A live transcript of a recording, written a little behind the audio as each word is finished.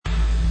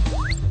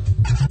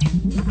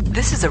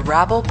This is a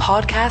Rabble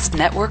Podcast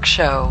Network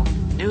show.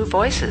 New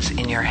voices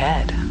in your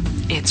head.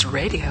 It's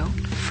Radio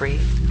Free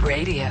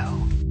Radio.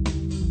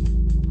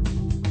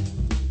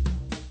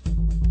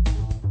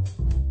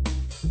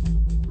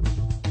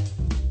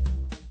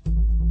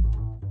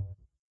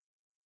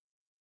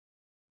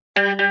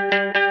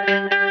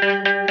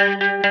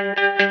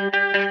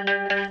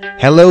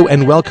 Hello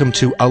and welcome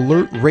to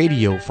Alert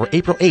Radio for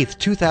April 8th,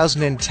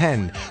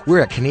 2010. We're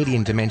at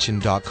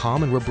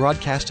CanadianDimension.com and we're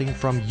broadcasting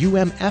from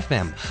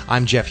UMFM.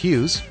 I'm Jeff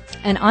Hughes.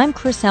 And I'm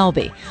Chris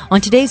Albee.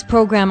 On today's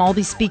program, I'll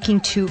be speaking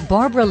to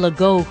Barbara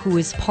Legault, who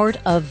is part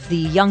of the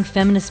young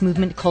feminist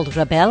movement called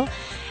Rebelle,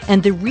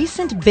 and the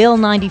recent Bill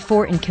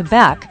 94 in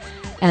Quebec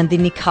and the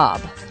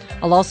niqab.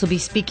 I'll also be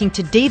speaking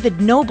to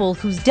David Noble,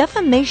 whose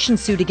defamation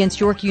suit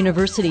against York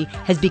University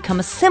has become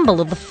a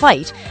symbol of the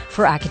fight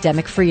for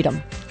academic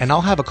freedom. And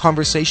I'll have a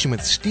conversation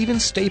with Stephen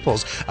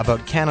Staples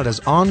about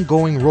Canada's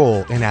ongoing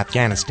role in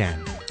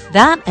Afghanistan.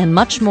 That and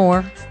much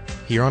more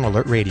here on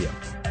Alert Radio.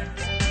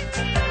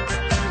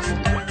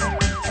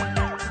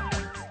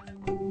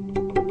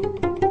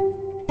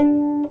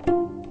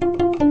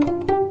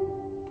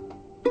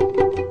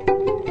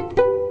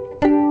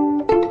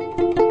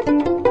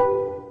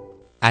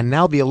 And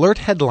now the alert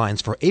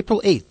headlines for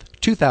April 8th,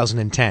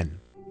 2010.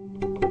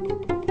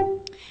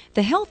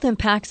 The health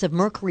impacts of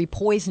mercury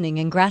poisoning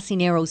in Grassy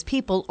Narrows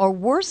people are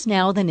worse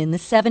now than in the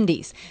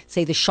 70s,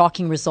 say the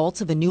shocking results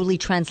of a newly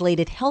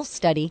translated health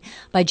study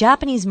by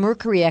Japanese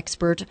mercury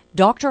expert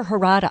Dr.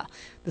 Harada.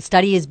 The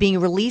study is being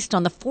released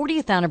on the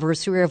 40th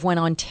anniversary of when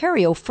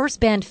Ontario first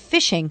banned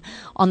fishing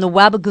on the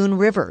Wabigoon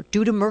River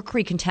due to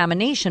mercury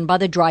contamination by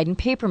the Dryden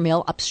paper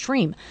mill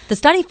upstream. The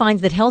study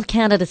finds that Health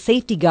Canada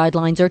safety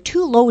guidelines are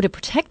too low to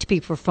protect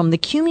people from the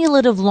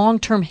cumulative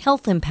long-term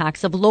health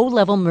impacts of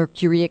low-level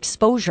mercury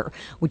exposure,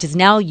 which is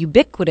now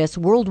ubiquitous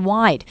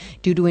worldwide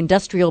due to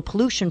industrial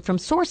pollution from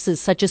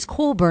sources such as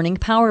coal-burning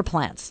power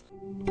plants.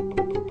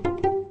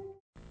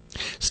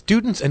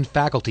 Students and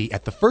faculty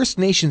at the First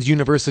Nations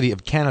University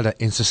of Canada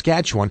in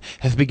Saskatchewan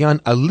have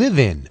begun a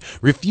live-in,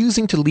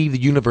 refusing to leave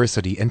the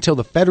university until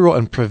the federal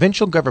and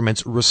provincial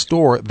governments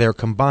restore their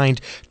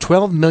combined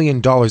 $12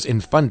 million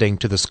in funding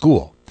to the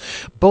school.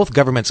 Both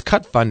governments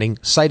cut funding,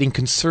 citing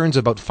concerns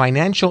about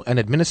financial and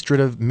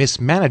administrative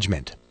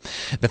mismanagement.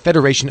 The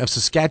Federation of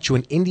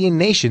Saskatchewan Indian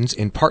Nations,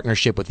 in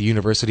partnership with the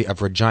University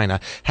of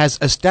Regina, has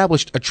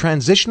established a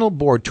transitional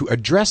board to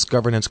address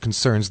governance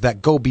concerns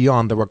that go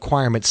beyond the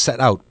requirements set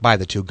out by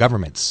the two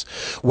governments.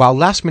 While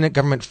last-minute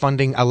government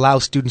funding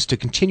allows students to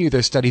continue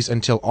their studies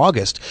until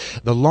August,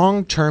 the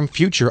long-term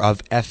future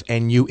of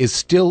FNU is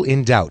still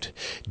in doubt.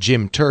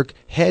 Jim Turk,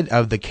 head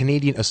of the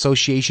Canadian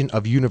Association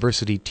of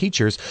University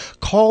Teachers,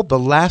 called the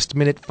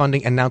last-minute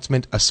funding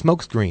announcement a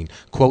smokescreen.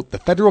 Quote, "The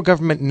federal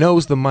government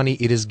knows the money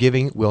it is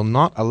giving will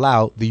not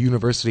allow the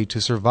university to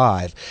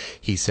survive,"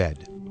 he said.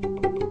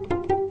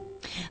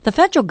 The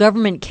federal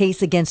government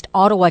case against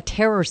Ottawa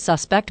terror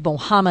suspect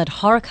Mohammed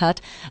Harkat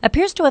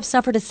appears to have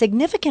suffered a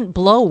significant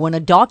blow when a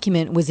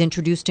document was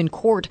introduced in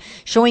court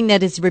showing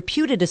that his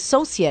reputed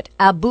associate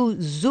Abu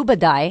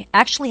Zubaydah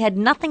actually had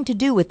nothing to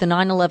do with the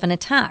 9/11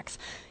 attacks.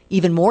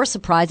 Even more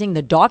surprising,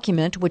 the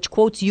document, which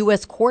quotes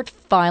U.S. court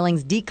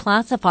filings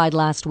declassified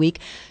last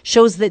week,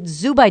 shows that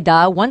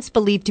Zubaydah, once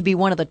believed to be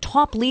one of the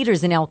top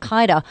leaders in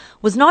al-Qaeda,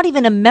 was not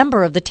even a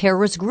member of the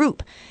terrorist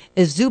group.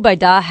 If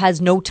Zubaydah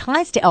has no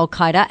ties to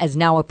al-Qaeda, as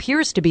now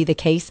appears to be the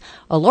case,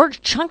 a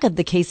large chunk of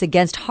the case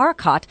against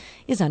Harkat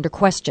is under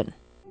question.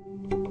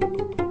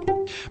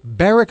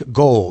 Barrick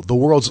Gold, the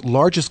world's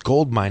largest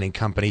gold mining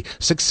company,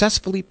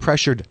 successfully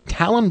pressured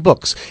Talon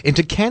Books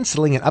into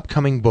canceling an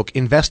upcoming book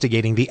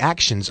investigating the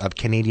actions of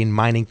Canadian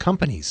mining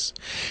companies.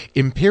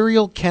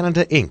 Imperial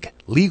Canada Inc.,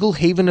 legal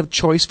haven of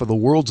choice for the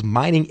world's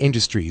mining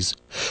industries,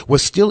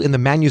 was still in the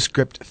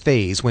manuscript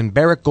phase when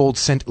Barrick Gold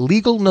sent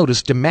legal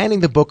notice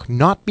demanding the book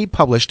not be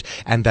published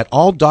and that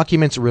all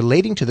documents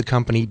relating to the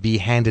company be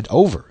handed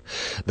over.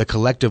 The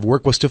collective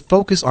work was to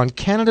focus on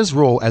Canada's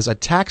role as a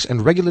tax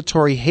and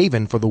regulatory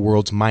haven for the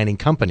world's mining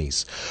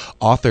companies.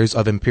 Authors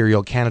of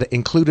Imperial Canada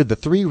included the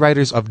three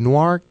writers of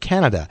Noir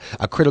Canada,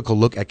 a critical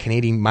look at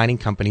Canadian mining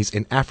companies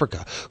in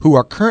Africa, who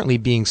are currently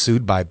being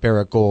sued by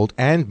Barrick Gold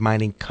and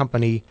mining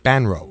company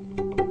Banro.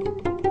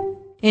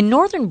 In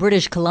northern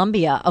British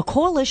Columbia, a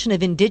coalition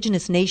of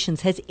Indigenous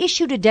nations has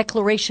issued a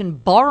declaration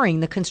barring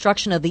the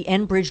construction of the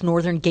Enbridge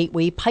Northern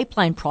Gateway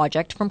pipeline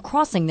project from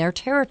crossing their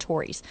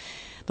territories.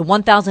 The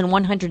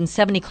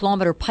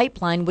 1,170-kilometre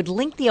pipeline would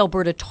link the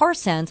Alberta tar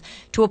sands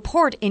to a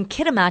port in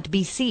Kitimat,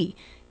 BC.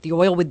 The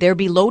oil would there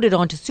be loaded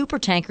onto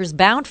supertankers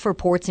bound for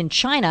ports in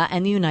China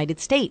and the United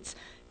States.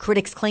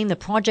 Critics claim the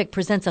project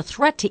presents a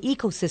threat to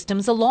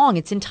ecosystems along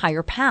its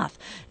entire path,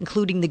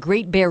 including the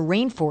Great Bear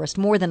Rainforest,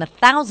 more than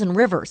 1,000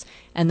 rivers,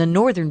 and the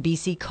northern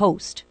BC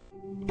coast.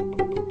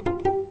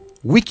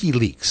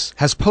 WikiLeaks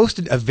has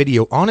posted a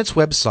video on its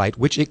website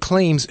which it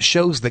claims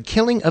shows the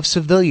killing of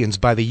civilians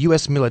by the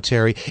U.S.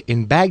 military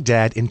in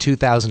Baghdad in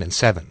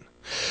 2007.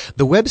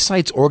 The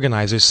website's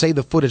organizers say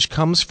the footage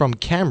comes from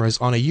cameras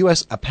on a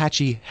U.S.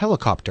 Apache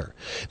helicopter.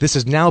 This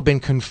has now been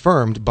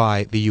confirmed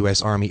by the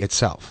U.S. Army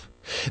itself.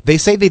 They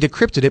say they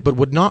decrypted it but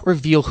would not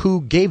reveal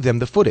who gave them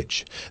the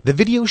footage. The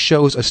video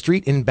shows a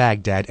street in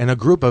Baghdad and a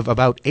group of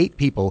about 8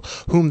 people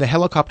whom the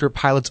helicopter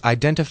pilots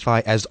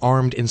identify as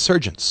armed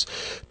insurgents.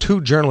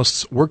 2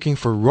 journalists working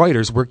for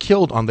Reuters were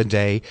killed on the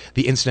day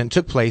the incident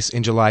took place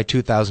in July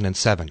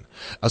 2007.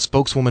 A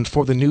spokeswoman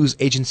for the news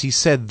agency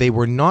said they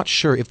were not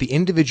sure if the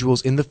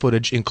individuals in the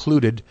footage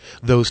included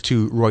those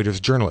 2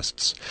 Reuters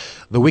journalists.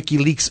 The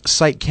WikiLeaks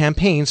site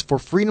campaigns for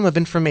freedom of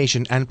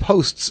information and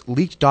posts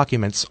leaked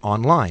documents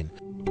online.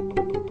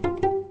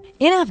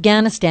 In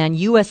Afghanistan,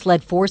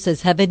 U.S.-led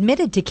forces have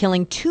admitted to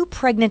killing 2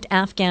 pregnant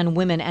Afghan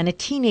women and a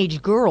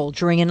teenage girl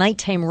during a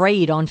nighttime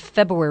raid on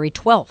February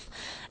 12th.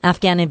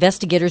 Afghan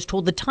investigators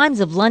told the Times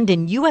of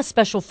London U.S.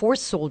 Special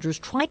Force soldiers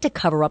tried to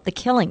cover up the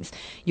killings.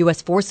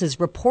 U.S. forces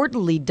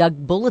reportedly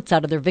dug bullets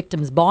out of their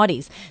victims'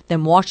 bodies,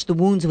 then washed the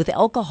wounds with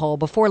alcohol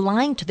before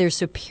lying to their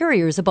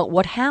superiors about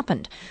what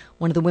happened.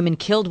 One of the women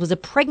killed was a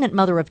pregnant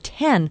mother of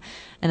 10,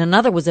 and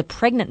another was a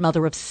pregnant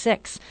mother of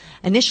 6.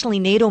 Initially,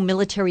 NATO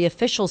military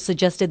officials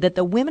suggested that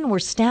the women were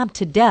stabbed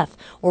to death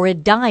or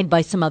had died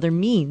by some other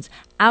means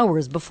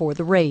hours before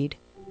the raid.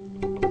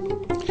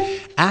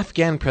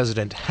 Afghan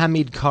President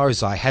Hamid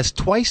Karzai has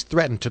twice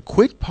threatened to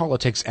quit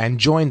politics and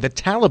join the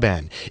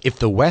Taliban if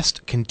the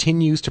West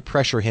continues to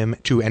pressure him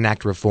to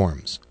enact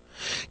reforms.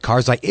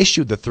 Karzai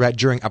issued the threat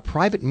during a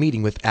private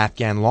meeting with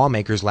Afghan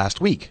lawmakers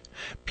last week.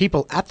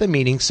 People at the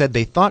meeting said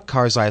they thought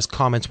Karzai's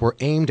comments were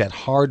aimed at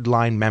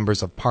hardline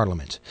members of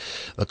parliament.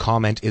 The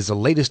comment is the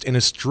latest in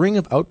a string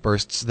of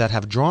outbursts that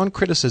have drawn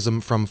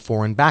criticism from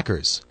foreign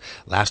backers.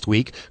 Last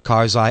week,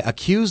 Karzai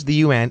accused the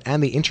UN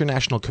and the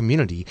international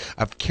community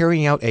of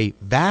carrying out a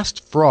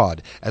vast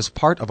fraud as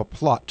part of a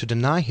plot to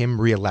deny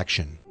him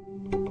re-election.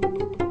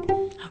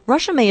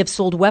 Russia may have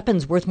sold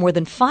weapons worth more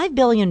than $5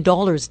 billion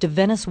to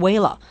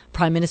Venezuela,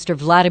 Prime Minister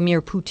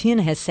Vladimir Putin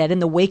has said in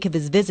the wake of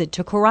his visit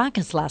to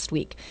Caracas last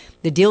week.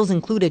 The deals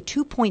include a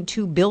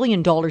 $2.2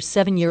 billion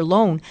 7-year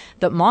loan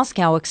that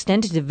Moscow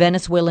extended to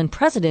Venezuelan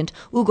President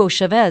Hugo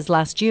Chavez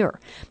last year.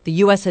 The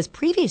U.S. has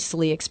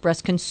previously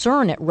expressed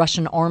concern at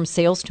Russian arms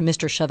sales to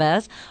Mr.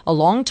 Chavez, a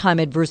longtime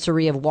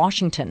adversary of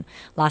Washington.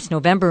 Last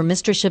November,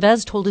 Mr.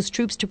 Chavez told his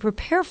troops to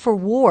prepare for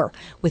war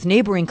with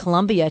neighboring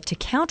Colombia to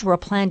counter a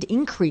planned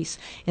increase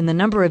in the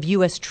number of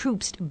U.S.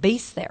 troops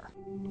based there.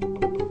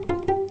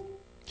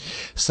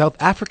 South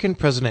African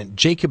President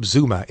Jacob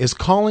Zuma is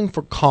calling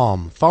for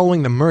calm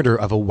following the murder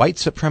of a white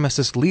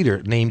supremacist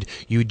leader named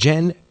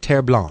Eugène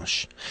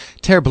Ter-Blanche.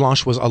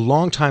 Ter-Blanche was a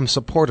longtime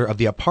supporter of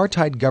the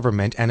apartheid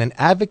government and an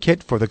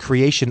advocate for the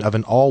creation of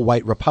an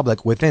all-white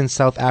republic within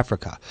South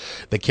Africa.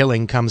 The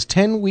killing comes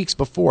 10 weeks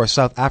before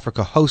South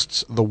Africa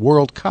hosts the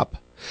World Cup.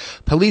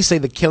 Police say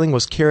the killing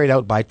was carried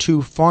out by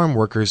 2 farm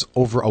workers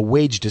over a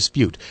wage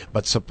dispute,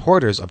 but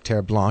supporters of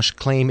Ter-Blanche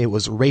claim it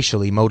was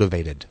racially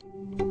motivated.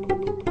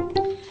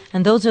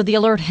 And those are the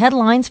alert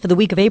headlines for the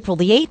week of April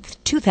the 8th,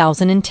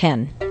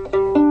 2010.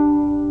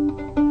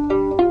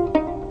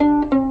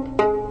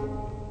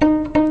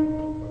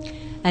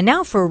 And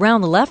now for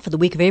Around the Left for the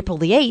week of April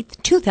the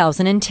 8th,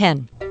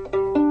 2010.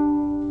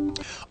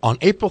 On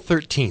April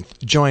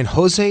 13th, join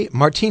Jose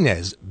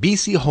Martinez,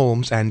 B.C.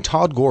 Holmes, and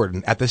Todd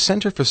Gordon at the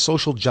Center for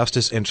Social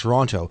Justice in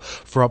Toronto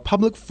for a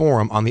public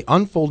forum on the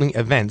unfolding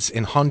events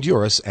in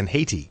Honduras and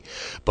Haiti.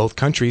 Both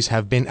countries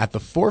have been at the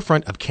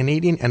forefront of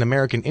Canadian and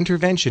American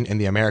intervention in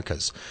the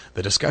Americas.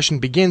 The discussion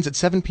begins at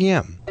 7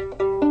 p.m.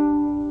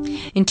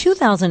 In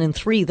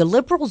 2003, the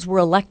Liberals were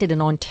elected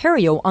in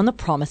Ontario on the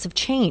promise of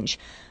change.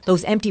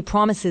 Those empty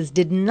promises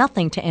did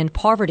nothing to end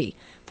poverty.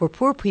 For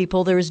poor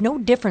people, there is no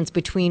difference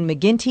between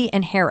McGuinty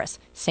and Harris.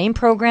 Same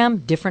program,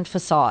 different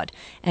facade.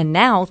 And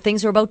now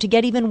things are about to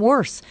get even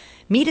worse.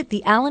 Meet at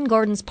the Allen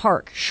Gardens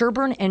Park,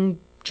 Sherbourne and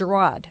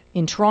Gerrard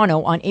in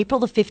Toronto on April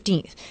the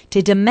 15th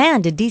to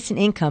demand a decent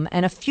income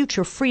and a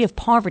future free of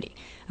poverty.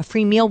 A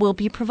free meal will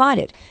be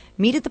provided.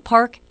 Meet at the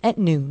park at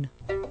noon.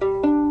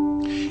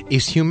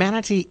 Is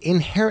humanity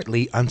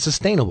inherently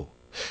unsustainable?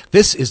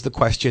 This is the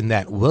question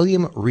that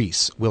William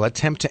Rees will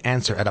attempt to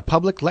answer at a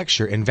public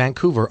lecture in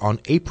Vancouver on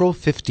April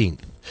 15th.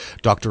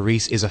 Dr.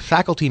 Rees is a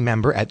faculty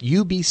member at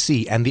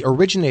UBC and the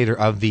originator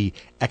of the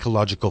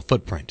ecological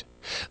footprint.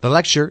 The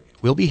lecture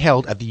will be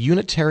held at the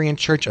Unitarian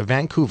Church of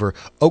Vancouver,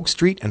 Oak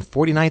Street and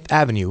 49th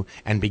Avenue,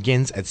 and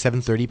begins at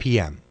 7:30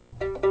 p.m.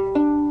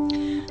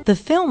 The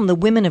film The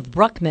Women of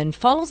Bruckmann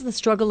follows the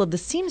struggle of the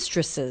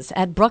seamstresses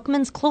at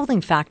Bruckmann's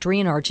clothing factory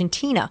in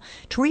Argentina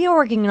to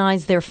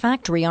reorganize their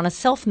factory on a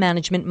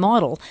self-management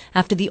model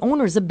after the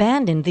owners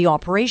abandoned the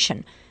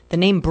operation. The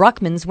name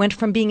Bruckmann's went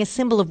from being a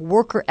symbol of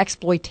worker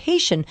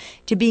exploitation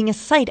to being a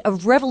site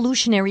of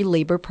revolutionary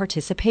labor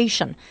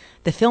participation.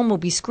 The film will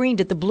be screened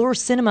at the Bloor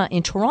Cinema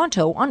in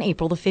Toronto on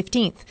April the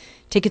 15th.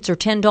 Tickets are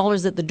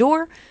 $10 at the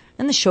door,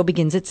 and the show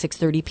begins at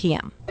 6:30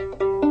 p.m.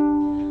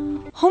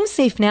 Home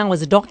Safe Now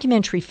is a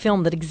documentary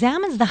film that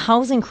examines the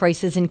housing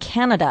crisis in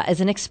Canada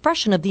as an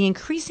expression of the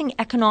increasing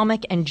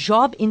economic and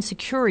job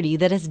insecurity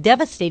that has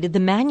devastated the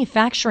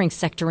manufacturing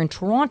sector in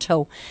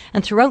Toronto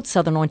and throughout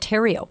southern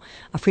Ontario.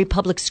 A free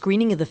public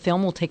screening of the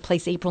film will take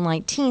place April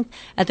 19th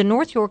at the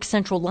North York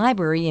Central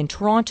Library in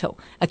Toronto.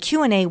 A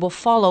Q&A will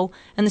follow,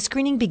 and the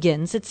screening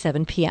begins at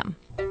 7 p.m.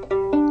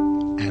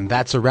 And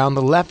that's Around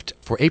the Left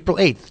for April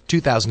 8th,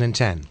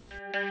 2010.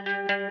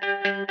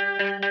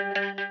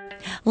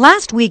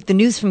 Last week, the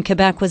news from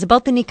Quebec was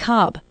about the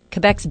niqab.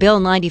 Quebec's Bill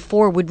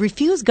 94 would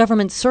refuse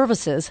government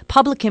services,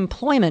 public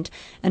employment,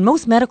 and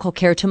most medical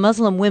care to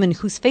Muslim women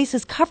whose face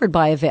is covered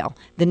by a veil,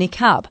 the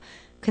niqab.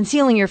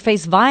 Concealing your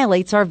face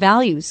violates our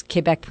values,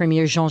 Quebec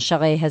Premier Jean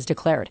Charest has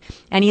declared.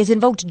 And he has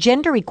invoked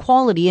gender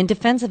equality in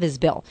defense of his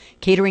bill,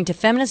 catering to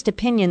feminist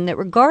opinion that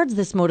regards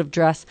this mode of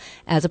dress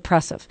as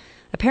oppressive.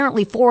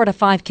 Apparently, 4 out of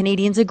 5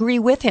 Canadians agree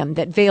with him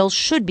that veils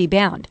should be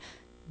banned.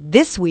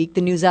 This week,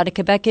 the news out of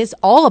Quebec is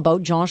all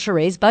about Jean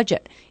Charest's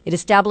budget. It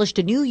established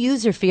a new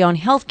user fee on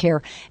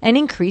healthcare and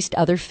increased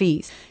other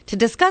fees. To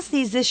discuss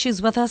these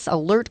issues with us,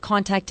 Alert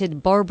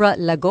contacted Barbara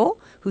Legault,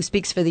 who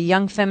speaks for the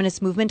young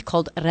feminist movement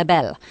called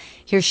Rebelle.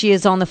 Here she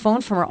is on the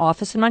phone from her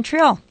office in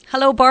Montreal.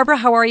 Hello, Barbara.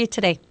 How are you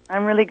today?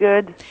 I'm really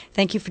good.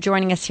 Thank you for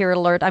joining us here at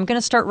Alert. I'm going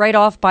to start right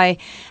off by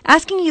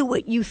asking you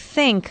what you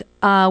think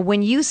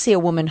when you see a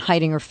woman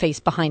hiding her face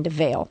behind a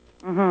veil.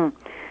 Mm-hmm.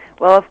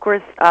 Well, of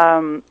course,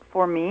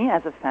 for me,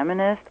 as a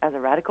feminist, as a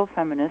radical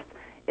feminist,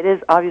 it is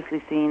obviously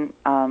seen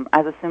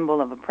as a symbol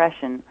of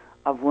oppression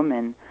of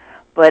women.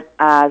 But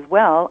as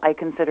well, I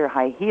consider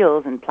high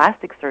heels and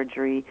plastic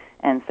surgery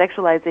and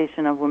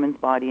sexualization of women's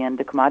body and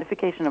the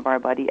commodification of our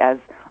body as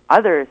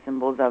other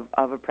symbols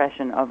of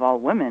oppression of all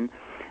women.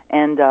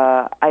 And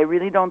I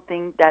really don't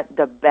think that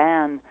the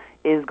ban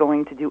is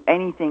going to do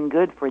anything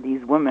good for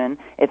these women.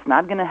 It's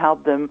not going to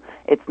help them.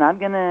 It's not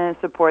going to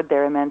support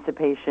their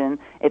emancipation.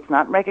 It's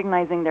not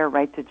recognizing their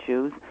right to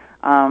choose.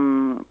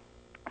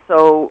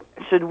 So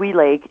should we,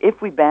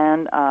 if we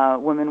ban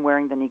women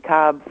wearing the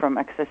niqab from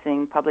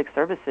accessing public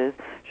services,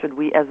 should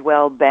we as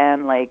well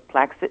ban,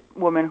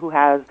 women who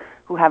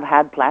have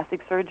had plastic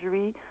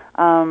surgery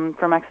from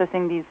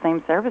accessing these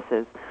same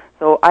services?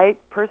 So I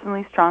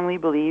personally strongly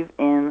believe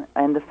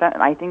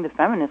I think the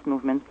feminist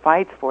movement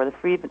fights for the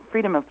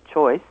freedom of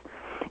choice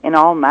in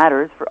all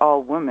matters for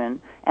all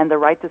women and the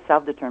right to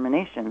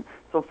self-determination.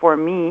 So for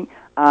me,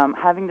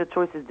 having the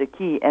choice is the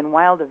key. And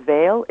while the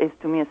veil is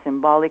to me a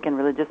symbolic and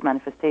religious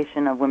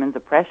manifestation of women's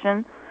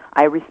oppression,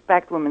 I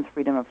respect women's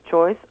freedom of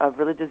choice of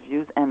religious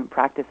views and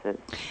practices.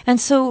 And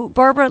so,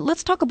 Barbara,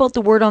 let's talk about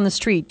the word on the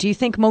street. Do you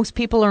think most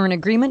people are in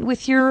agreement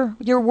with your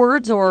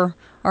words, or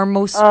are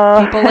most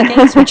people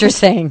against what you're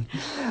saying?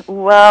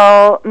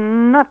 Well,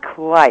 not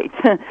quite.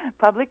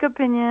 Public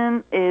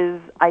opinion is,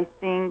 I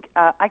think,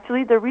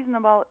 actually the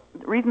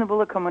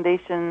reasonable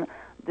accommodation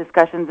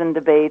discussions and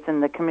debates in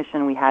the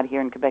commission we had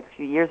here in Quebec a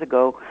few years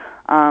ago,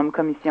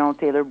 Commission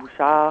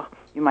Taylor-Bouchard,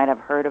 you might have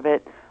heard of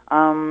it,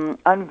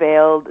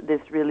 unveiled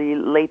this really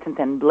latent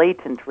and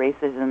blatant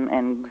racism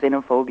and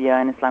xenophobia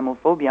and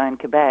Islamophobia in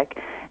Quebec.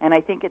 And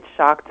I think it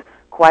shocked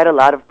quite a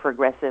lot of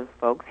progressive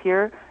folks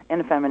here in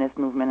the feminist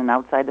movement and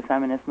outside the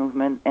feminist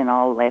movement in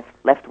all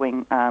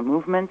left-wing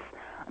movements,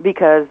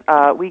 because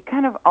we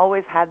kind of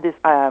always had this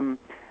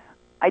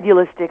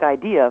idealistic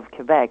idea of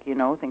Quebec,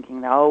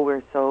 thinking that,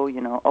 we're so,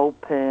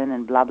 open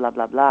and blah, blah,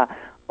 blah, blah.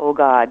 Oh,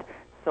 God,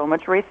 so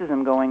much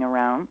racism going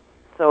around.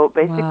 So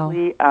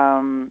basically,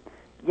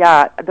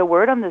 Wow. The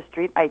word on the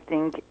street, I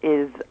think,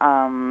 is,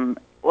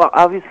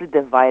 obviously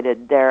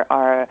divided. There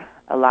are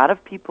a lot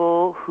of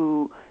people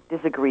who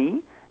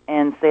disagree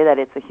and say that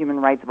it's a human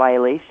rights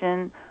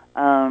violation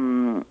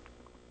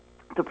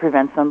to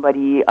prevent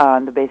somebody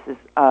on the basis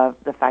of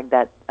the fact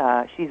that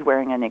she's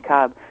wearing a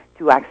niqab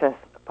to access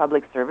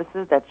public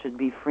services that should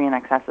be free and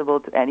accessible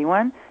to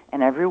anyone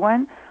and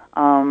everyone.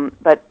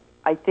 But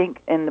I think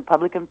in the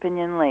public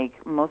opinion,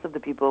 most of the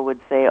people would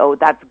say, "Oh,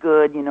 that's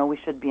good. We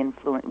should be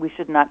influenced. We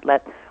should not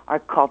let our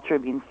culture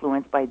be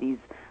influenced by these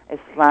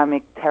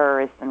Islamic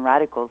terrorists and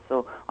radicals."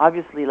 So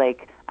obviously,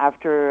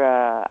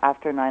 after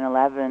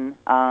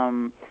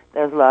 9/11,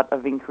 there's a lot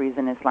of increase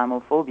in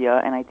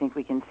Islamophobia, and I think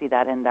we can see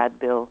that in that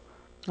bill.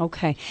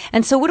 Okay.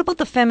 And so what about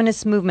the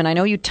feminist movement? I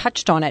know you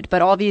touched on it,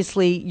 but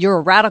obviously you're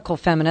a radical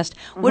feminist.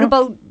 Mm-hmm. What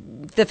about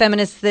the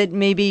feminists that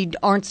maybe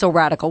aren't so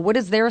radical? What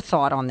is their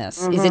thought on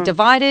this? Mm-hmm. Is it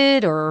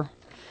divided or?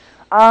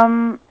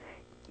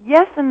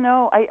 Yes and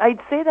no.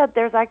 I'd say that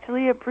there's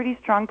actually a pretty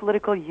strong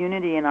political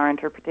unity in our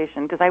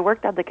interpretation, because I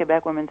worked at the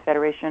Quebec Women's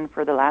Federation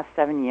for the last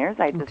 7 years.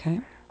 I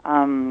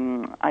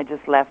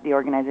just left the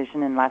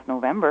organization in last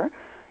November.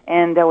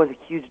 And there was a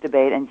huge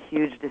debate and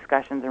huge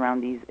discussions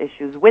around these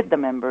issues with the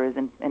members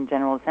and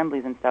general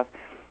assemblies and stuff.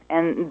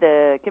 And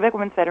the Quebec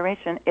Women's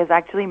Federation is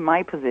actually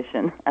my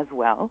position as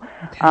well,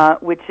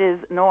 which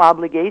is no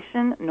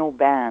obligation, no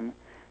ban.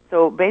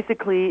 So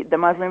basically, the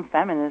Muslim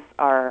feminists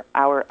are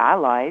our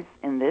allies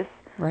in this.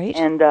 Right.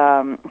 And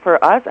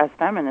for us as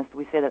feminists,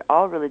 we say that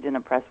all religion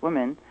oppress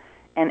women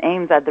and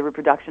aims at the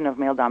reproduction of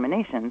male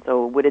domination.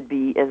 So would it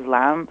be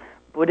Islam,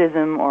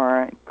 Buddhism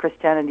or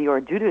Christianity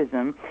or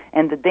Judaism,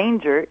 and the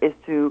danger is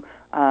to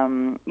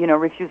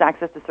refuse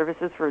access to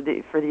services for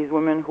these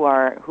women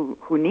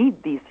who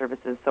need these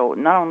services. So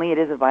not only it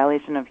is a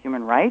violation of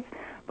human rights,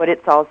 but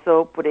it's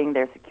also putting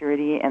their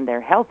security and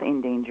their health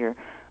in danger.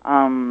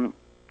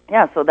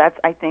 So that's,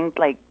 I think,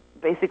 like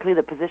basically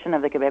the position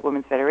of the Quebec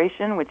Women's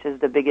Federation, which is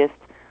the biggest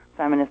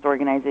feminist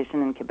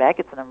organization in Quebec.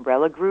 It's an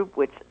umbrella group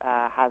which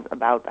has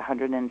about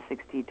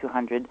 160 to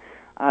 100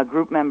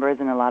 group members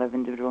and a lot of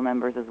individual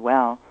members as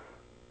well.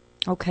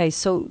 Okay,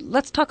 so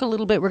let's talk a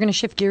little bit. We're going to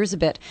shift gears a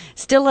bit.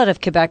 Still out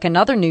of Quebec,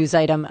 another news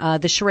item,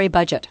 the Charest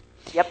budget.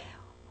 Yep.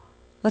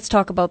 Let's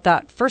talk about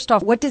that. First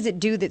off, what does it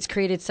do that's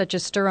created such a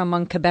stir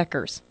among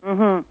Quebecers?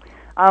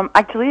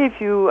 Actually,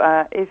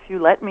 if you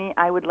let me,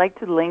 I would like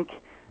to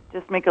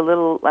just make a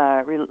little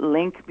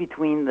link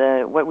between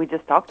what we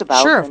just talked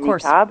about, the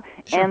niqab,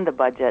 and the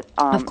budget.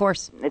 Of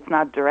course. It's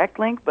not direct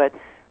link, but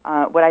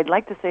what I'd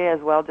like to say as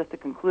well, just to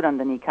conclude on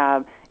the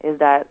niqab, is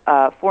that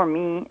for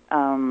me,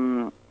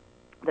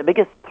 the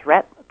biggest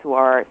threat to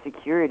our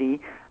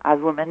security as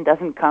women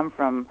doesn't come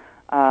from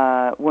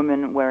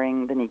women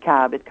wearing the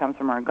niqab. It comes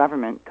from our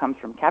government, it comes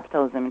from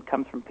capitalism, it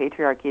comes from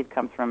patriarchy, it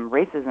comes from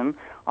racism.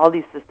 All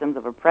these systems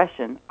of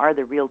oppression are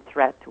the real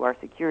threat to our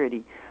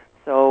security.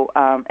 So,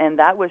 and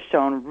that was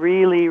shown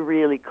really,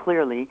 really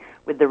clearly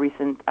with the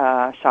recent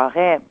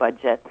Charest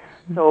budget.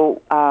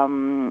 So,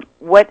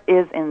 what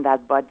is in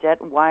that budget?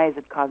 Why is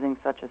it causing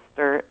such a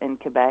stir in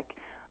Quebec?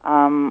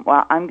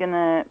 Well, I'm going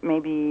to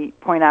maybe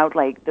point out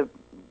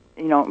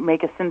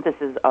make a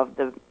synthesis of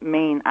the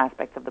main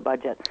aspects of the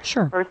budget.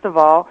 Sure. First of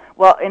all,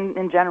 well,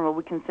 in general,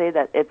 we can say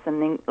that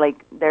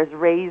there's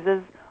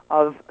raises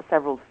of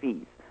several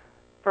fees.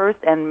 First,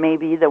 and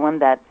maybe the one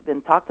that's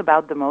been talked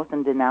about the most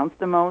and denounced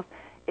the most,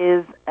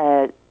 is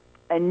a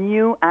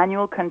new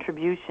annual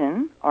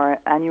contribution or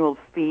annual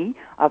fee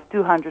of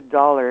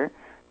 $200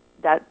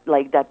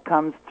 that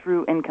comes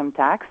through income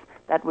tax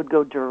that would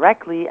go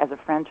directly as a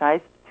franchise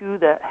to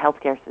the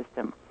healthcare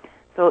system.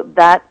 So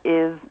that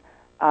is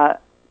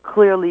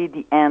clearly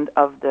the end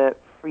of the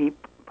free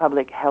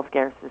public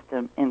healthcare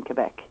system in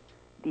Quebec.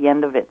 The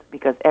end of it,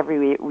 because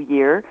every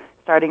year,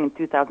 starting in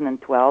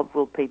 2012,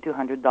 we'll pay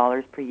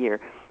 $200 per year.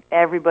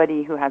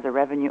 Everybody who has a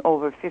revenue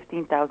over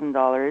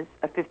 $15,000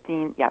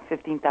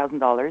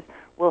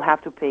 will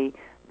have to pay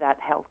that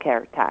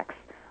healthcare tax.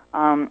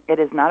 It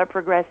is not a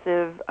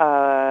progressive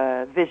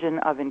vision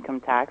of income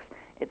tax.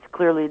 It's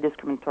clearly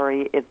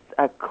discriminatory. It's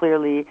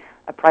clearly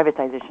a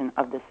privatization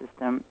of the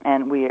system,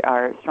 and we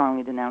are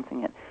strongly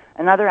denouncing it.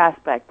 Another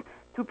aspect,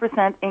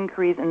 2%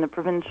 increase in the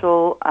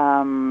provincial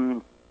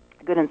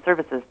good and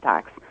services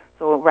tax.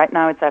 So right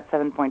now it's at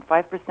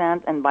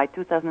 7.5%, and by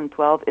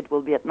 2012 it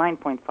will be at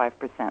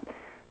 9.5%.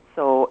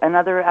 So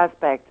another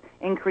aspect,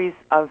 increase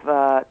of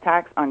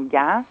tax on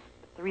gas,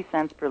 3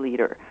 cents per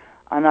liter.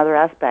 Another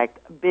aspect,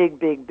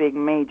 big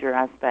major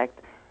aspect.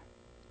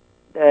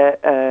 We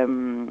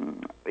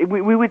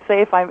would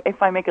say, if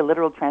I make a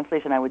literal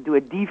translation, I would do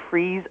a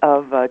defreeze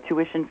of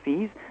tuition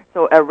fees,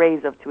 so a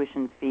raise of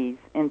tuition fees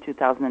in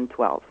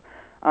 2012.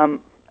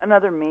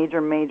 Another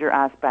major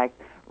aspect,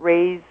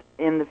 raise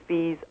in the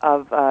fees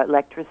of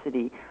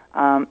electricity.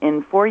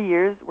 In 4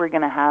 years, we're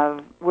going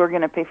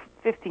to pay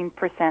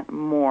 15%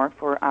 more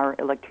for our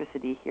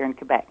electricity here in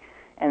Quebec.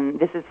 And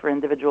this is for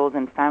individuals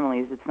and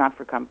families. It's not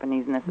for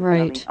companies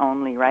necessarily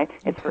only, right?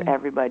 It's for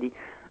everybody.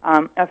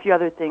 A few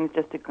other things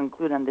just to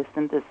conclude on this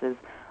synthesis.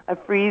 A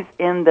freeze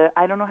in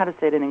I don't know how to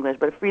say it in English,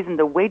 but a freeze in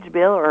the wage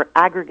bill or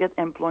aggregate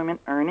employment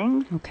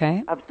earnings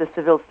of the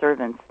civil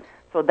servants.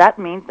 So that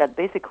means that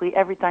basically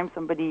every time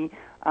somebody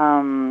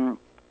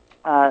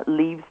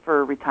leaves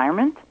for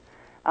retirement,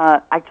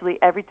 actually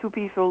every 2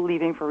 people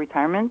leaving for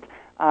retirement,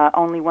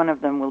 only one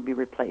of them will be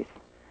replaced.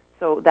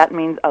 So that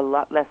means a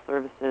lot less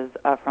services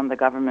from the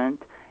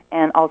government,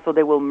 and also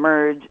they will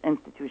merge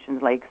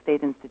institutions like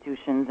state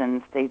institutions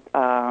and state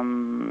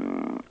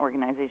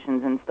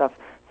organizations and stuff.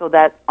 So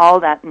that all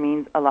that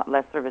means a lot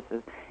less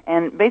services.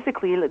 And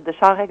basically, the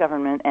Charest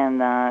government and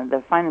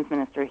the finance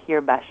minister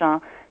here,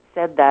 Bachand,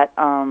 said that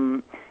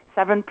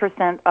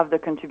 7% of the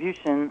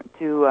contribution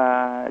to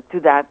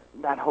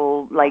that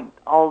whole, like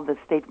all the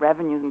state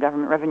revenues and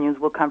government revenues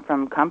will come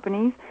from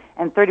companies,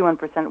 and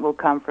 31% will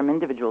come from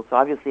individuals. So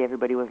obviously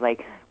everybody was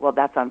like, well,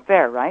 that's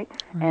unfair, right?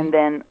 And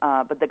then,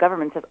 but the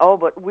government says, oh,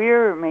 but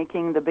we're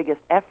making the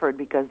biggest effort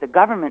because the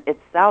government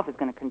itself is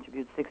going to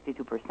contribute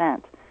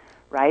 62%,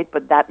 right?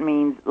 But that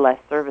means less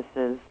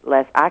services,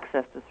 less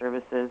access to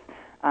services,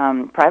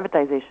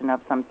 privatization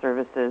of some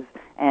services,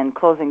 and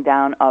closing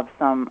down of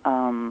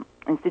some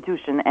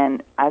institution.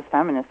 And as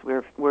feminists,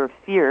 we're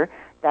fear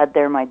that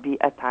there might be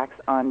attacks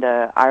on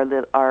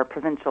our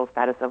provincial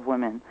status of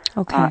women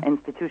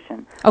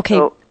institution. Okay.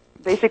 So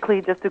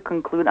basically, just to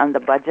conclude on the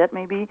budget,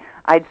 maybe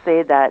I'd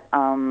say that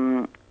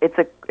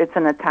it's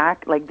an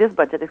attack. Like this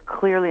budget is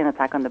clearly an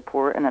attack on the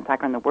poor, an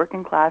attack on the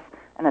working class,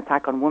 an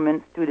attack on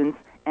women, students,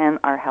 and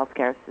our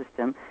healthcare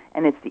system.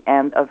 and it's the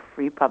end of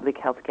free public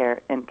health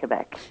care in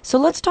Quebec. So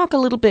let's talk a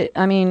little bit.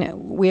 I mean,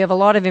 we have a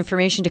lot of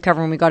information to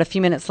cover, and we've got a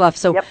few minutes left.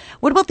 So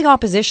What about the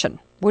opposition?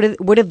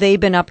 What have they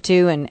been up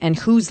to, and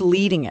who's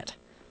leading it?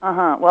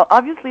 Well,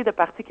 obviously the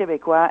Parti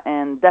québécois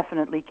and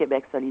definitely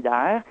Québec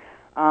solidaire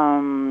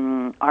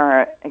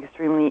are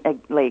extremely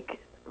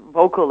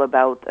vocal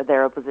about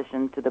their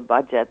opposition to the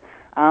budget.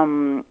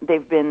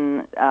 They've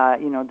been,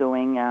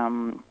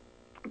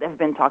 they've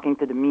been talking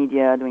to the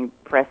media, doing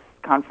press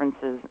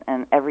conferences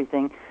and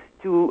everything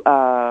to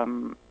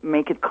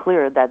make it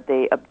clear that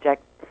they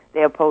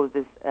oppose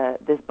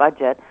this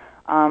budget.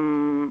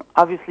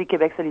 Obviously,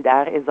 Québec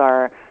solidaire is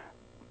our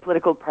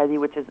political party,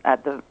 which is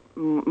at the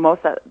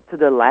most to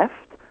the left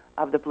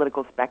of the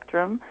political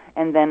spectrum,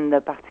 and then the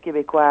Parti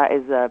québécois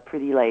is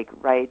pretty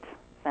right,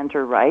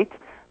 center-right,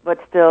 but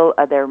still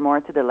they're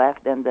more to the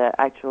left than the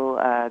actual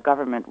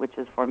government, which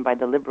is formed by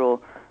the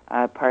Liberal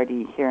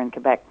Party here in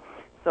Quebec.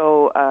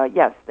 So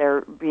yes,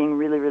 they're being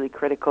really, really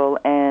critical,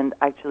 and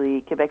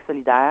actually Québec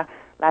solidaire,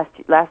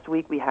 last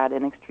week we had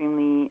an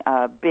extremely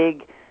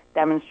big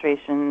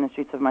demonstration in the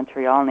streets of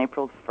Montreal on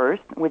April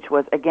 1st, which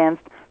was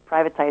against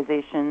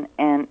privatization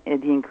and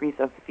the increase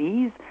of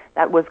fees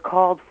that was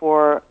called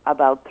for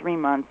about 3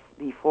 months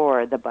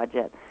before the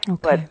budget. Okay.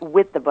 But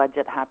with the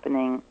budget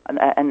happening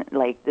and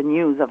the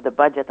news of the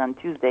budget on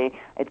Tuesday,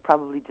 it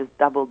probably just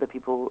doubled the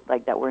people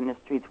that were in the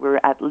streets. We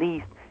were at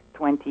least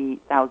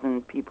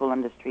 20,000 people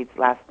on the streets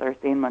last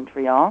Thursday in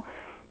Montreal.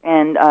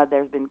 And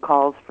there's been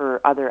calls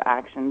for other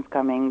actions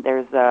coming.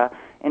 There's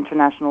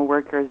International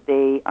Workers'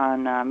 Day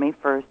on May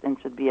 1st,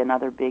 and should be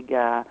another big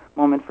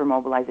moment for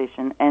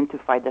mobilization and to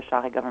fight the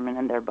Charest government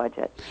and their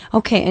budget.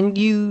 Okay, and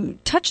you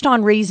touched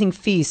on raising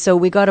fees, so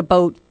we got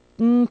about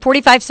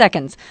 45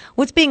 seconds.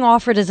 What's being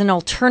offered as an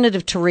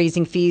alternative to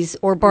raising fees?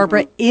 Or,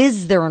 Barbara,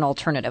 is there an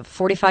alternative?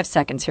 45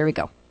 seconds, here we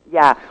go.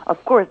 Yeah,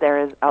 of course there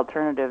is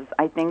alternatives.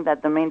 I think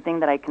that the main thing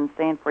that I can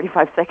say in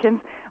 45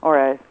 seconds,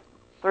 or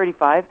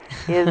 35,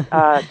 is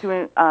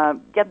to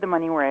get the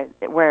money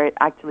where it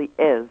actually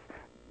is.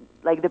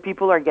 The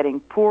people are getting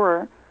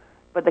poorer,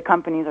 but the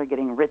companies are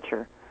getting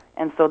richer.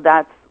 And so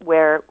that's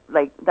where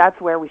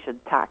we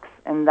should tax,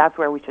 and that's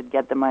where we should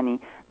get the money.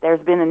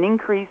 There's been an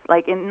increase,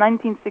 in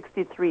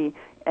 1963,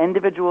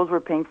 individuals were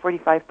paying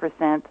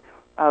 45%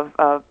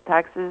 of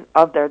taxes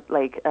of their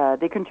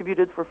they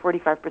contributed for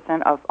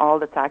 45% of all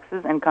the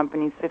taxes, and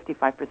companies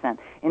 55%.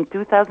 In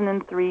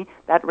 2003,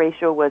 that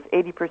ratio was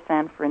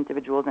 80% for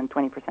individuals and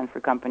 20% for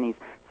companies.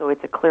 So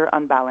it's a clear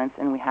unbalance,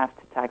 and we have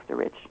to tax the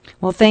rich.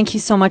 Well, thank you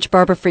so much,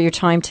 Barbara, for your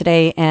time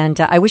today, and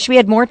I wish we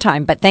had more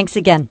time, but thanks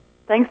again.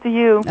 Thanks to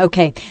you.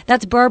 Okay,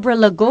 that's Barbara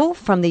Legault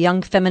from the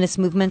young feminist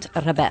movement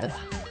Rebelle.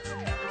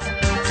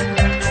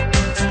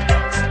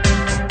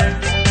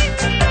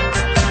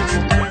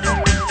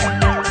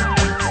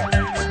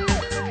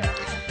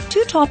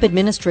 Top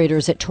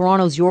administrators at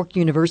Toronto's York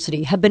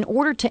University have been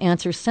ordered to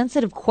answer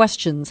sensitive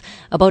questions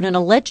about an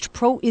alleged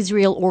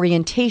pro-Israel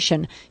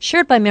orientation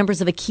shared by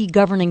members of a key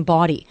governing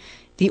body.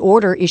 The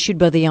order, issued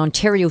by the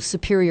Ontario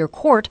Superior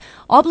Court,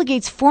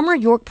 obligates former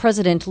York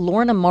President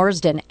Lorna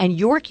Marsden and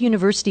York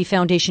University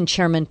Foundation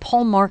Chairman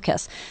Paul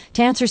Marcus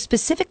to answer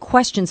specific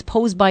questions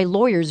posed by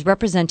lawyers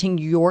representing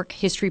York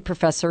history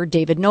professor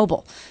David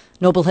Noble.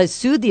 Noble has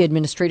sued the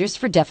administrators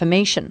for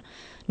defamation.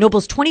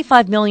 Noble's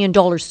 $25 million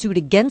suit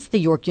against the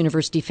York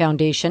University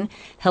Foundation,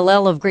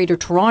 Hillel of Greater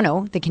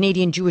Toronto, the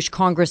Canadian Jewish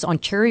Congress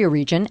Ontario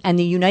region, and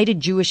the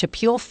United Jewish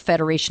Appeal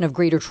Federation of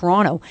Greater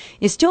Toronto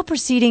is still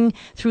proceeding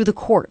through the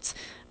courts.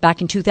 Back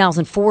in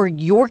 2004,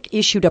 York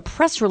issued a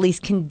press release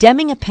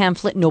condemning a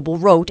pamphlet Noble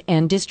wrote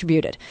and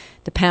distributed.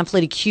 The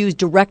pamphlet accused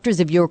directors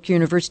of York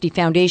University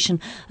Foundation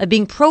of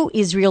being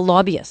pro-Israel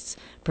lobbyists.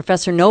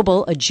 Professor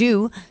Noble, a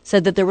Jew,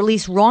 said that the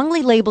release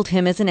wrongly labeled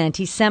him as an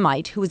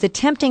anti-Semite who was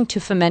attempting to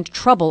foment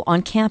trouble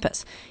on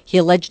campus. He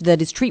alleged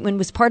that his treatment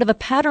was part of a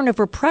pattern of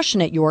repression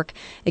at York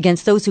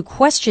against those who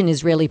question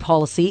Israeli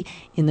policy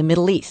in the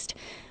Middle East.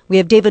 We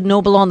have David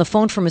Noble on the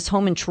phone from his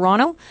home in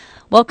Toronto.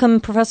 Welcome,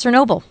 Professor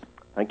Noble.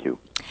 Thank you.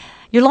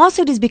 Your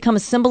lawsuit has become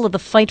a symbol of the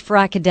fight for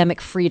academic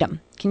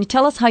freedom. Can you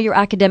tell us how your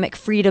academic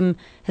freedom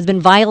has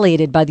been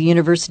violated by the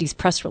university's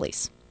press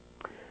release?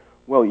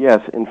 Well,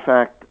 yes. In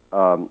fact,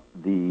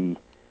 the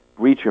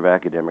breach of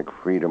academic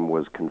freedom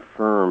was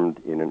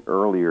confirmed in an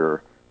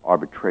earlier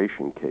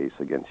arbitration case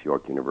against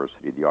York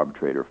University. The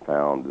arbitrator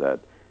found that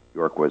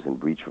York was in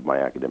breach of my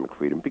academic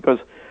freedom because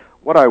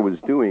what I was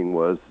doing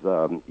was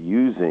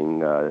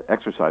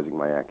exercising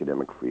my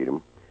academic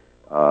freedom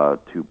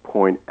to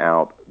point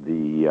out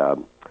the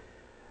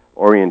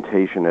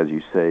orientation, as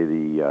you say,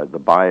 the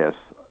bias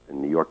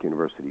in the York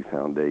University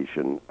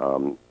Foundation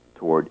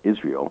toward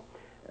Israel.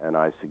 And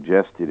I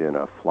suggested in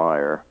a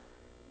flyer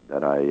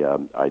that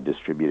I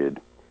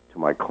distributed to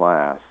my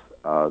class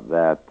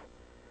that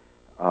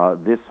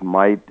this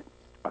might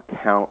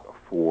account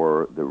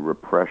for the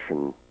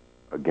repression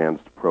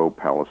against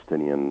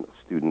pro-Palestinian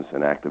students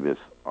and activists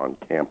on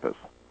campus.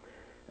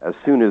 As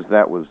soon as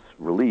that was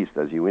released,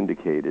 as you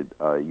indicated,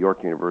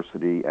 York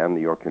University and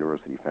the York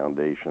University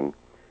Foundation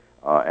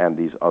and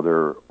these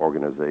other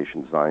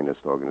organizations,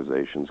 Zionist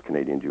organizations,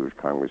 Canadian Jewish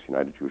Congress,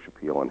 United Jewish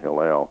Appeal, and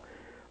Hillel,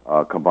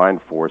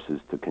 combined forces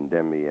to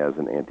condemn me as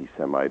an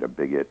anti-Semite, a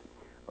bigot,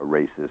 a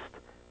racist,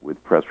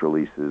 with press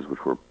releases which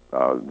were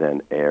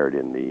then aired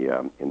in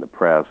the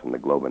press, in the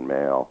Globe and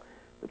Mail,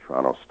 the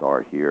Toronto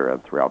Star here,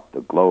 and throughout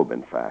the globe,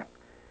 in fact.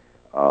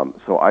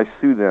 So I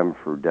sue them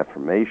for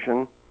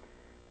defamation,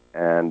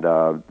 and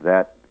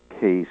that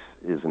case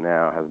has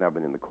now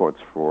been in the courts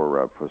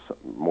for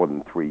more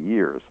than 3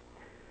 years.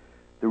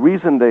 The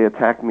reason they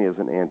attacked me as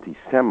an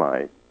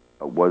anti-Semite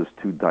was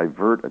to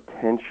divert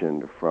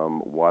attention from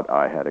what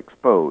I had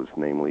exposed,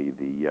 namely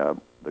the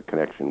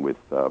connection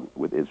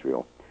with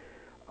Israel,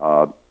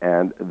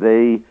 and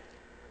they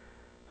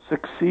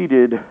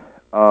succeeded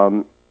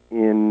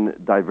in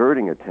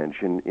diverting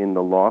attention in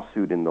the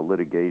lawsuit, in the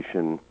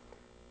litigation.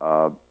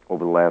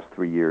 Over the last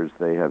 3 years,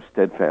 they have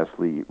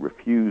steadfastly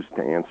refused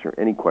to answer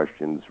any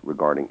questions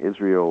regarding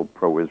Israel,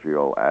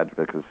 pro-Israel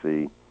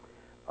advocacy,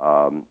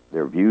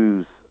 their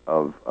views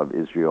of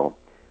Israel,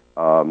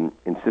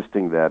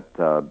 insisting that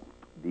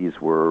these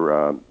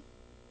were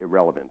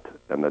irrelevant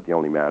and that the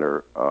only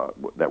matter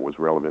that was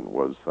relevant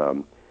was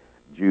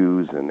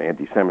Jews and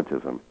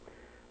anti-Semitism.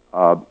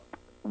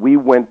 We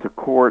went to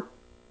court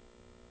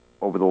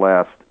over the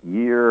last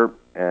year,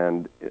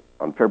 and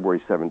on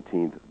February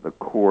 17th, the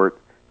court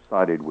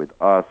sided with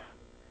us,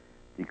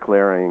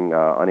 declaring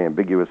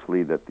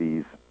unambiguously that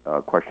these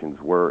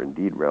questions were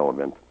indeed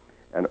relevant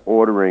and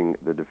ordering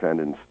the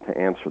defendants to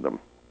answer them.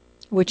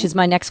 Which is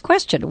my next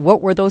question.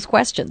 What were those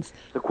questions?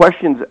 The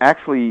questions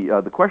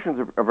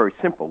are very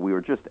simple. We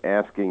were just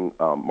asking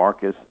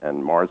Marcus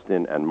and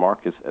Marsden and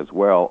Marcus as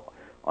well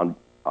on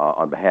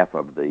behalf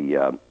of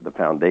the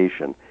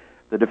foundation.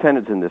 The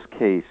defendants in this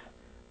case,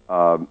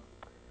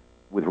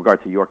 with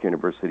regard to York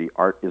University,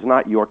 is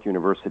not York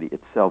University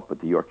itself, but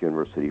the York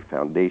University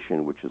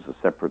Foundation, which is a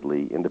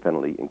separately,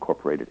 independently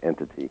incorporated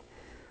entity,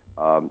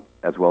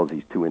 as well as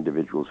these two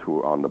individuals who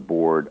are on the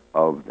board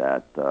of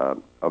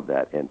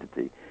that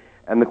entity.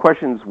 And the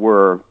questions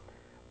were,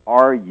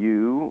 are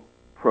you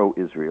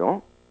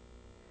pro-Israel?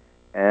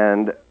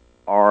 And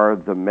are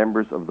the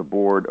members of the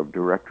board of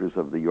directors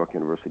of the York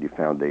University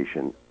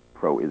Foundation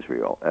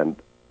pro-Israel? And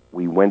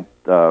we went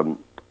down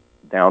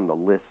the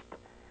list,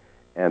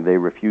 and they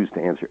refused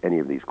to answer any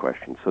of these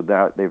questions. So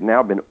that they've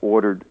now been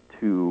ordered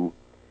to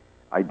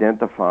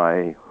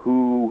identify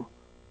who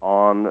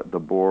on the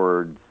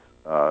board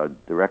of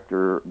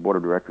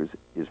directors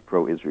is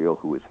pro-Israel,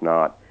 who is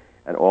not,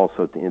 and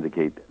also to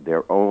indicate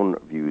their own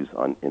views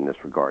in this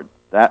regard.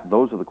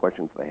 Those are the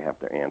questions they have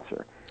to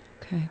answer.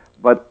 Okay.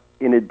 But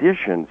in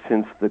addition,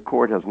 since the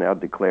court has now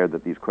declared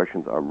that these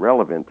questions are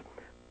relevant,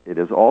 it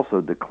has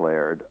also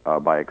declared,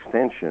 by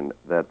extension,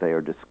 that they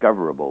are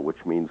discoverable,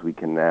 which means we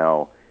can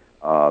now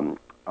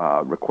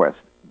request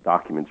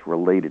documents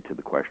related to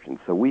the questions.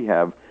 So we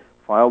have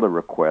filed a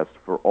request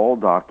for all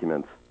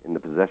documents in the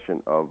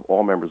possession of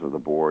all members of the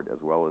board,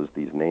 as well as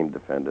these named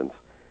defendants,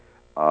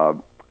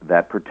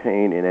 that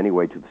pertain in any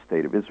way to the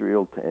State of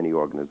Israel, to any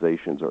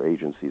organizations or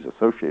agencies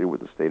associated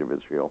with the State of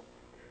Israel,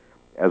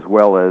 as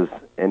well as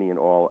any and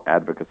all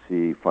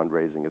advocacy,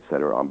 fundraising,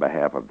 etc., on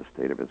behalf of the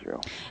State of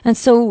Israel. And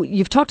so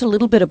you've talked a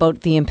little bit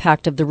about the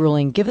impact of the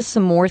ruling. Give us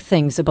some more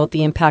things about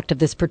the impact of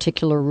this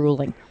particular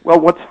ruling. Well,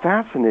 what's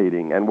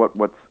fascinating and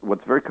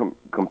what's very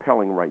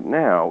compelling right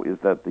now is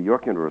that the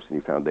York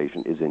University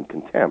Foundation is in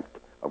contempt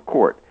of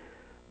court.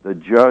 The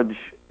judge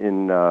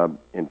in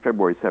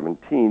February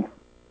 17th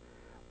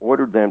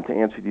ordered them to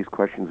answer these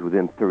questions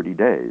within 30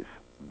 days.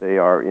 They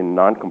are in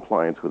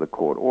noncompliance with a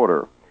court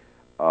order.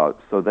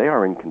 So they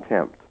are in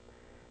contempt,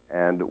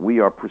 and we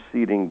are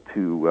proceeding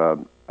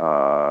to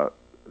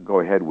go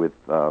ahead with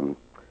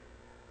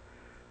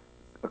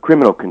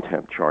criminal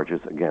contempt charges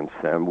against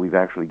them. We've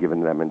actually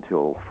given them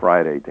until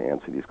Friday to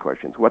answer these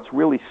questions. What's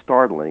really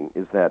startling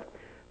is that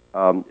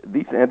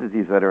these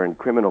entities that are in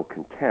criminal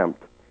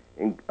contempt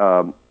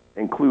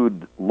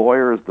include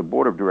lawyers, the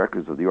board of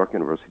directors of the York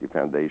University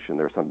Foundation.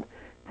 There are some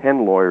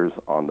 10 lawyers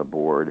on the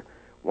board.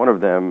 One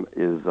of them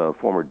is a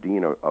former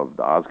dean of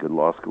the Osgood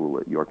Law School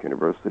at York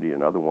University.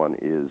 Another one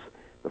is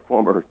the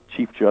former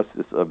Chief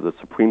Justice of the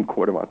Supreme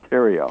Court of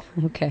Ontario.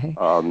 Okay.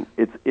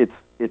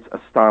 It's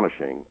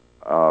astonishing,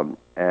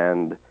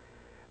 and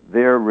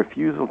their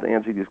refusal to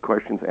answer these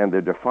questions and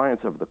their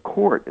defiance of the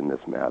court in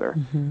this matter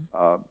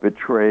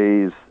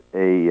betrays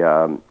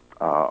a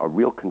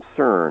real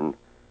concern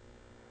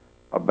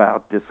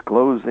about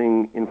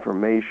disclosing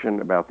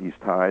information about these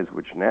ties,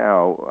 which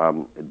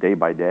now, day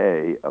by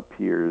day,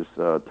 appears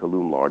to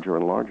loom larger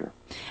and larger.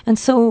 And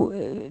so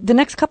the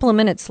next couple of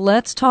minutes,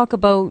 let's talk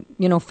about,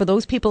 for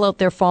those people out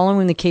there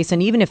following the case,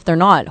 and even if they're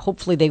not,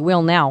 hopefully they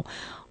will now,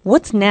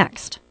 what's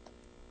next?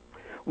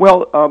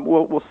 Well,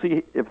 we'll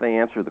see if they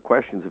answer the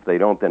questions. If they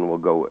don't, then we'll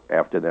go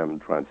after them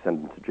and try and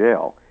send them to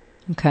jail.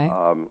 Okay.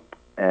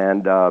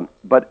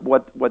 But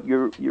what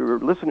your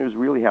listeners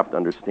really have to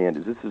understand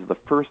is this is the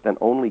first and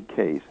only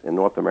case in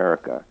North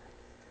America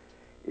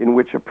in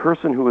which a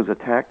person who was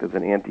attacked as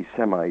an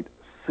anti-Semite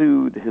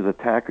sued his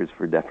attackers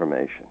for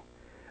defamation.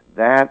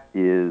 That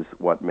is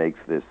what makes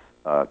this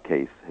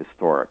case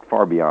historic,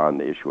 far beyond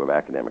the issue of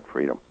academic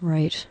freedom.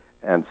 Right.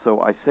 And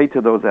so I say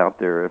to those out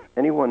there, if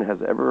anyone has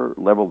ever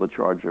leveled a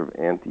charge of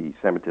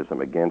anti-Semitism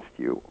against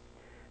you,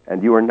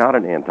 and you are not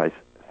an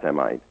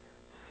anti-Semite,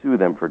 sue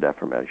them for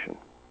defamation.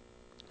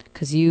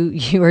 Because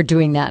you are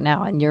doing that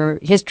now, and your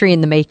history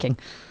in the making.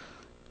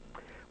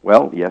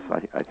 Well, yes,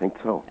 I think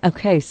so.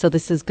 Okay, so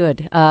this is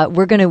good.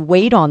 We're going to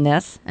wait on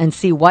this and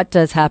see what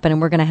does happen, and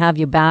we're going to have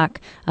you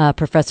back,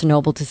 Professor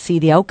Noble, to see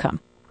the outcome.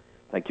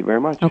 Thank you very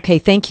much. Okay,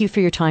 thank you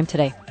for your time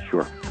today.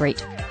 Sure.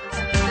 Great.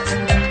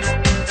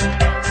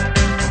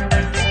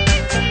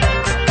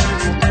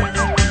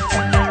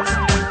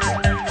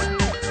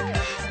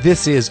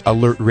 This is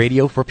Alert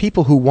Radio for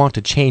people who want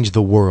to change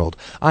the world.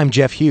 I'm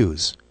Jeff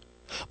Hughes.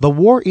 The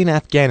war in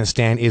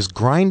Afghanistan is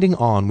grinding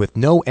on with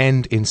no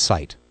end in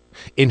sight.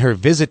 In her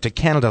visit to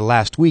Canada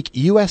last week,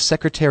 U.S.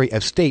 Secretary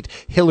of State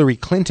Hillary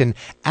Clinton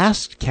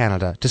asked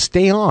Canada to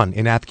stay on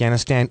in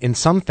Afghanistan in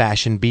some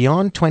fashion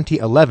beyond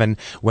 2011,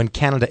 when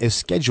Canada is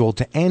scheduled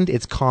to end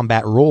its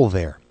combat role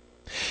there.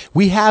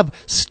 We have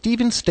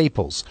Stephen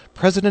Staples,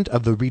 president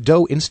of the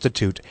Rideau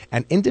Institute,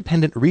 an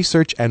independent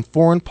research and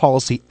foreign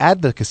policy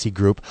advocacy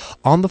group,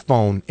 on the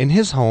phone in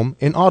his home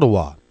in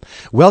Ottawa.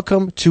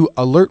 Welcome to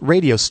Alert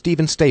Radio,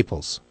 Stephen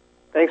Staples.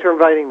 Thanks for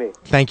inviting me.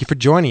 Thank you for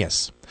joining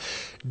us.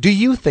 Do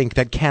you think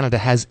that Canada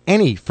has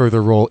any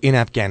further role in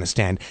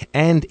Afghanistan?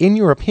 And in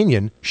your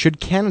opinion, should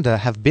Canada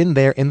have been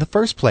there in the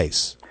first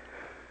place?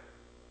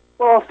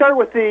 Well, I'll start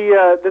with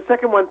the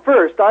second one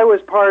first. I was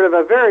part of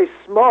a very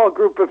small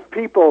group of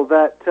people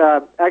that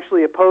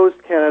actually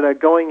opposed Canada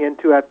going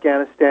into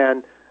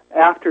Afghanistan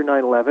after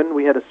 9/11.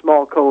 We had a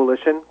small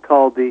coalition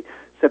called the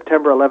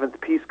September 11th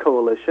Peace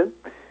Coalition.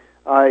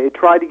 It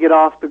tried to get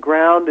off the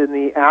ground in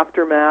the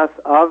aftermath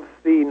of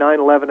the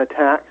 9/11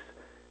 attacks,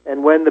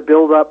 and when the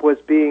buildup was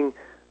being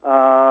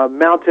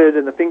mounted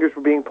and the fingers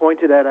were being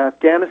pointed at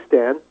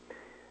Afghanistan.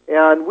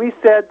 And we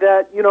said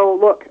that,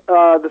 look,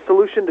 the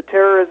solution to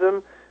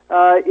terrorism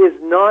is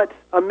not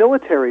a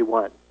military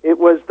one. It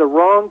was the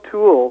wrong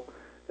tool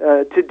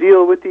to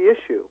deal with the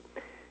issue.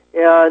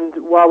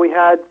 And while we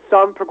had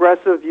some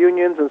progressive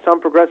unions and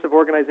some progressive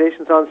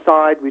organizations on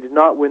side, we did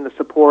not win the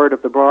support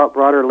of the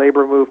broader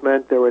labor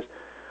movement. There was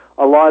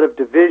a lot of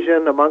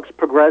division amongst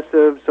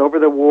progressives over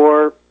the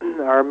war.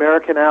 Our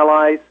American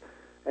allies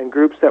and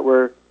groups that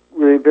were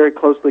really very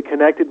closely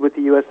connected with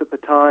the U.S. at the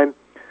time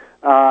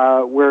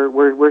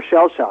were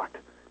shell-shocked.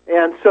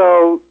 And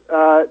so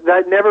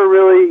that never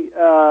really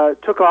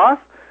took off.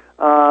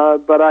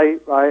 But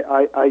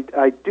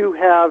I do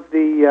have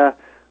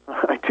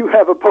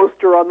a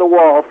poster on the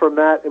wall from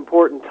that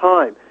important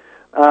time,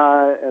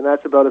 and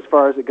that's about as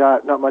far as it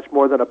got. Not much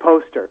more than a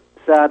poster,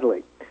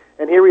 sadly.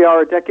 And here we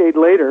are a decade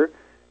later,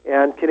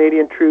 and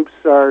Canadian troops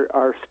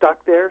are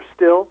stuck there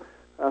still,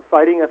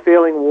 fighting a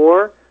failing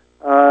war,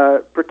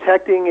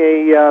 protecting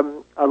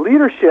a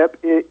leadership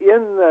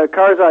in the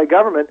Karzai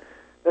government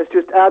that's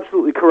just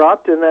absolutely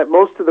corrupt, and that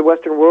most of the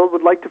Western world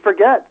would like to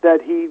forget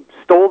that he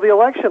stole the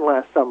election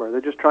last summer. They're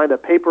just trying to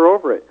paper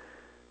over it.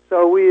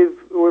 So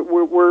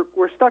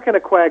we're stuck in a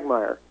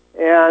quagmire,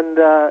 and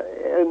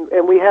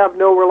we have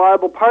no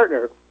reliable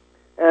partner,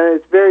 and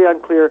it's very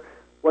unclear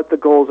what the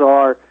goals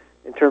are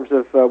in terms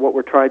of what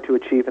we're trying to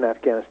achieve in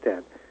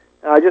Afghanistan.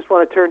 I just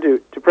want to turn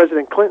to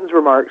President Clinton's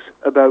remarks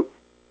about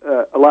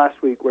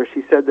last week, where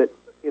she said that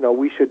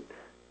we should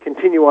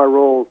continue our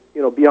role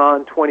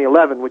beyond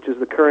 2011, which is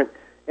the current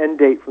end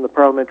date from the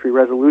parliamentary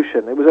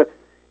resolution. It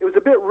was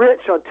a bit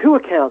rich on two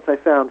accounts, I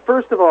found.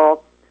 First of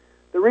all,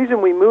 the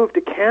reason we moved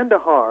to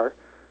Kandahar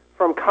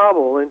from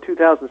Kabul in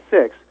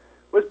 2006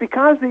 was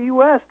because the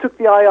U.S. took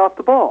the eye off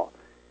the ball,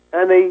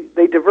 and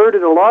they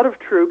diverted a lot of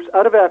troops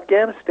out of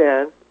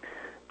Afghanistan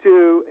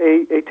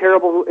to a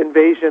terrible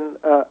invasion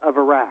of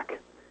Iraq.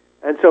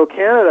 And so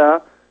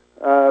Canada,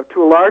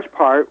 to a large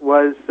part,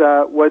 was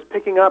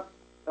picking up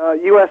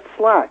U.S.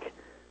 slack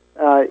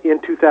in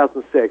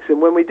 2006.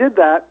 And when we did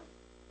that,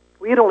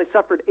 we had only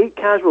suffered 8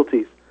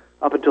 casualties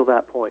up until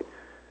that point.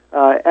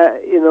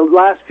 In the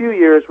last few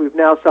years, we've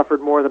now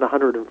suffered more than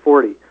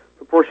 140,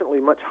 proportionately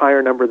much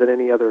higher number than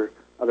any other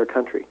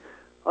country.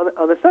 On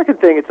the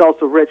second thing, it's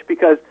also rich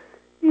because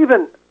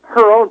even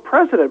her own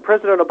president,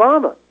 President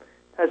Obama,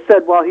 has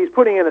said while he's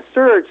putting in a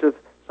surge of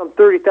some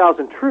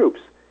 30,000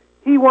 troops,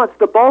 he wants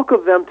the bulk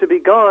of them to be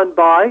gone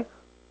by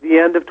the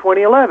end of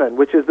 2011,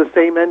 which is the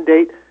same end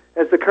date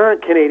as the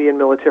current Canadian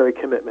military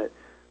commitment.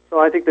 So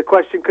I think the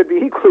question could be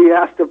equally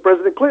asked of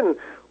President Clinton: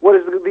 what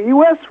is the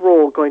U.S.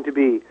 role going to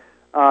be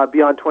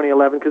beyond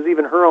 2011? Because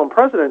even her own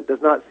president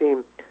does not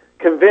seem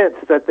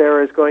convinced that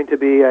there is going to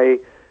be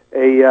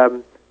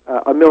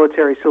a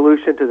military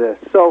solution to this.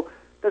 So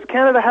does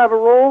Canada have a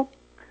role?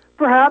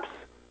 Perhaps.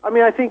 I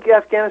mean, I think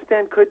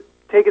Afghanistan could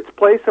take its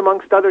place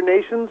amongst other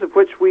nations of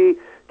which we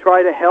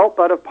try to help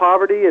out of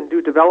poverty and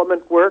do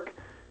development work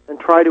and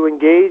try to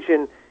engage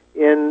in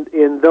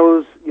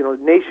those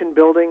nation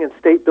building and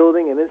state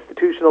building and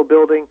institutional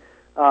building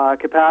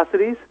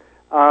capacities.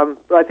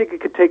 But I think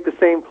it could take the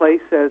same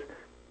place as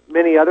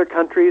many other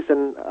countries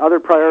and other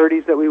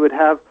priorities that we would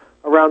have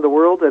around the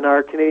world, and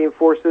our Canadian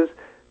forces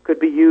could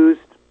be used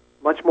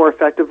much more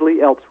effectively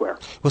elsewhere.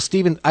 Well,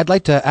 Stephen, I'd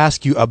like to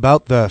ask you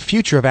about the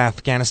future of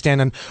Afghanistan,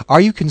 and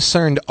are you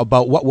concerned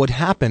about what would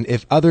happen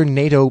if other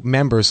NATO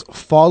members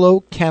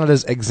follow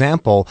Canada's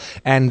example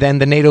and then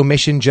the NATO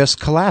mission just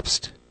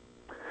collapsed?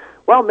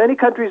 Well, many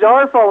countries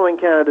are following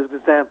Canada's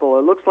example.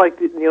 It looks like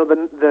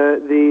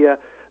the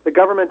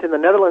government in the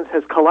Netherlands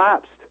has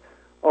collapsed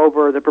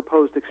over the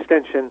proposed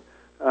extension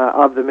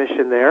of the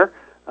mission there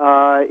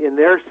in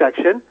their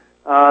section,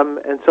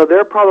 and so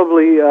they're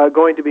probably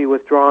going to be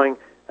withdrawing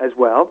as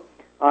well.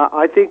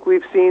 I think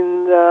we've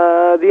seen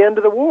the end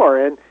of the war,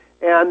 and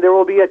there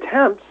will be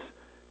attempts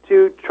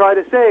to try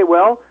to say,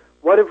 well,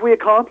 what have we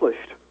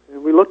accomplished?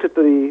 We looked at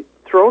the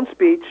throne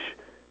speech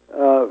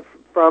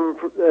from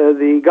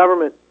the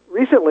government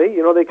recently.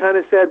 They kind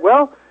of said,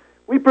 well,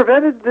 we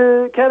prevented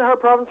the Kandahar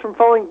province from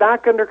falling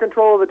back under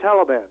control of the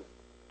Taliban.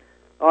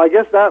 I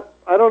guess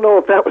I don't know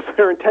if that was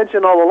their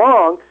intention all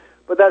along,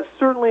 but that's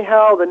certainly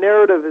how the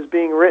narrative is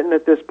being written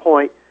at this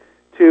point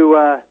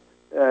to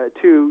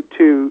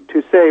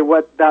say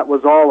what that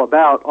was all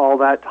about, all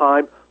that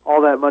time,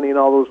 all that money, and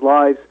all those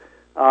lives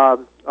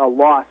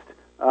lost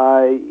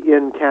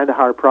in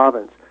Kandahar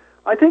province.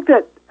 I think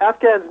that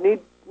Afghans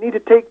need to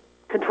take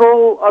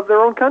control of their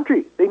own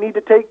country. They need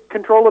to take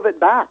control of it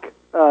back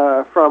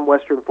from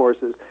Western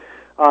forces.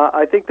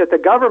 I think that the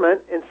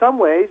government, in some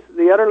ways,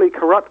 the utterly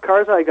corrupt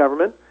Karzai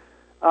government,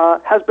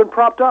 has been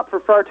propped up for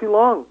far too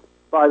long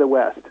by the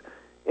West.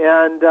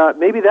 And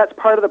maybe that's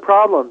part of the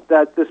problem,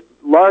 that this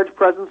large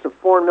presence of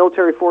foreign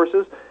military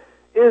forces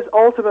is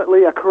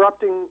ultimately a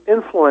corrupting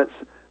influence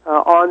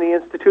on the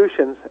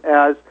institutions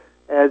as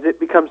it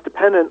becomes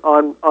dependent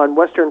on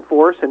Western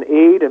force and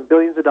aid and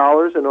billions of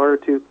dollars in order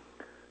to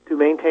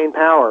maintain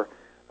power.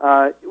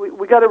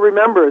 We got to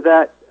remember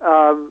that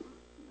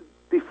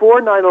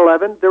before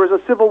 9/11, there was a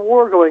civil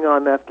war going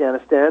on in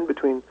Afghanistan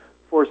between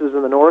forces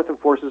in the north and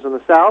forces in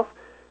the south.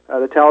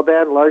 The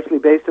Taliban largely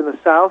based in the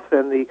south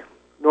and the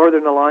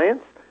Northern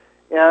Alliance.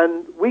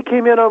 And we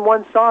came in on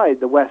one side,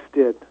 the West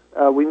did.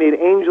 We made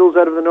angels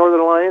out of the Northern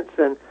Alliance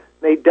and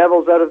made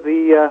devils out of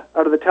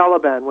the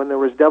Taliban when there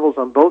was devils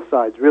on both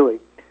sides, really.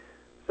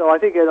 So I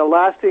think a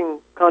lasting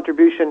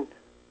contribution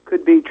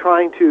could be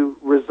trying to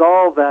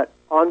resolve that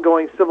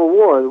ongoing civil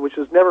war, which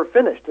is never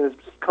finished and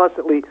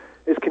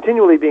is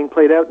continually being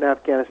played out in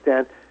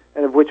Afghanistan,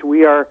 and of which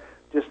we are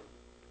just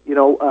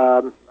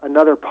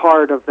another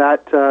part of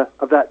that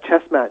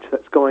chess match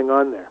that's going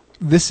on there.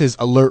 This is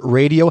Alert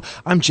Radio.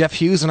 I'm Jeff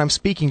Hughes, and I'm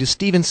speaking to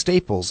Stephen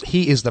Staples.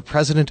 He is the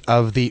president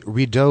of the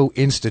Rideau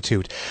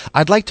Institute.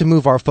 I'd like to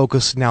move our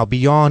focus now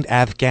beyond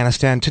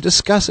Afghanistan to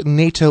discuss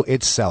NATO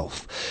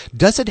itself.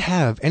 Does it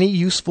have any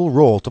useful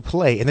role to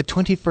play in the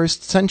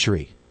 21st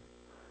century?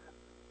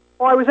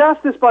 Well, I was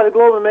asked this by the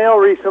Globe and Mail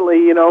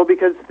recently,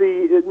 because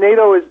the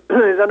NATO is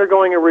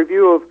undergoing a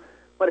review of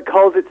what it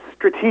calls its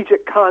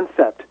strategic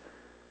concept.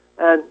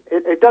 And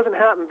it doesn't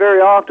happen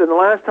very often. The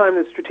last time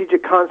the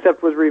strategic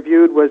concept was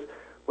reviewed was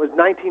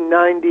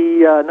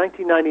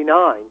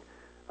 1999.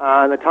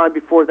 And the time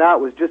before that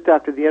was just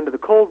after the end of the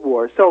Cold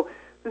War. So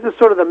this is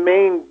sort of the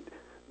main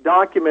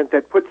document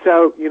that puts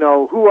out,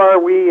 who are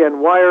we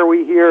and why are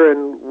we here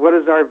and what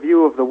is our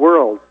view of the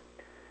world.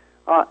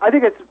 I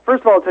think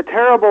first of all, it's a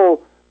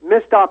terrible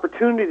missed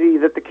opportunity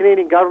that the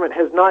Canadian government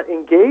has not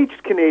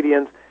engaged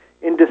Canadians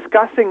in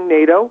discussing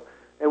NATO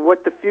and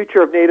what the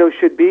future of NATO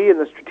should be and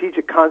the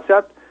strategic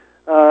concept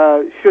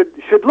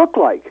should look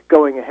like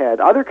going ahead.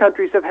 Other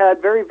countries have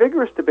had very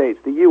vigorous debates.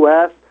 The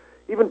U.S.,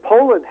 even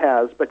Poland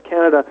has, but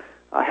Canada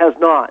has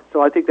not.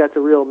 So I think that's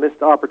a real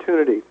missed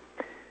opportunity.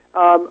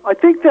 I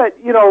think that,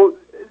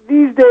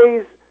 these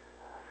days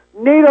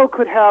NATO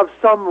could have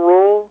some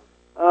role.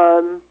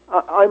 I'm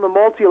a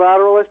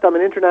multilateralist. I'm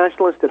an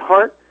internationalist at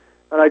heart,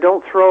 and I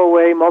don't throw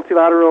away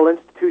multilateral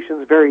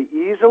institutions very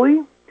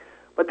easily.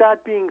 But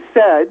that being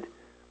said,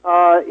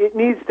 it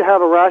needs to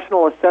have a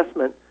rational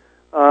assessment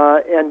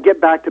and get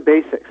back to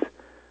basics.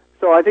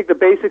 So I think the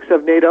basics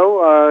of NATO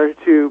are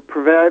to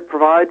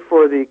provide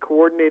for the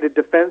coordinated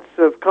defense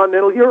of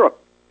continental Europe.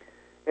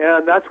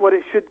 And that's what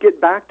it should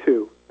get back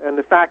to. And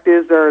the fact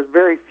is there is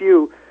very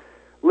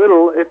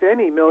little, if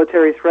any,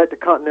 military threat to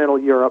continental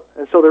Europe.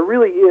 And so there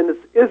really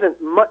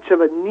isn't much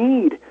of a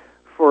need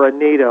for a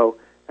NATO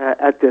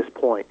at this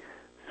point.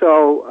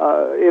 So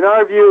in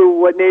our view,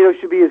 what NATO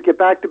should be is get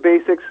back to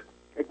basics,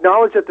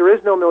 acknowledge that there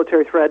is no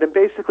military threat, and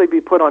basically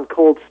be put on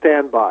cold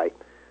standby.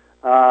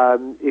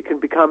 It can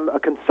become a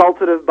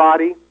consultative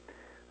body,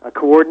 a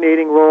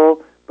coordinating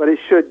role, but it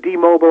should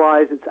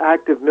demobilize its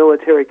active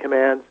military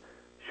commands,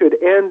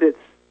 should end its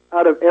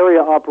out-of-area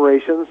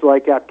operations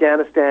like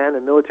Afghanistan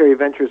and military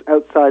ventures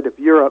outside of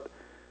Europe.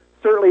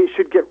 Certainly it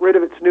should get rid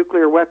of its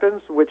nuclear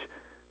weapons, which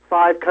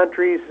 5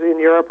 countries in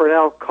Europe are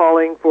now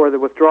calling for the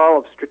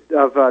withdrawal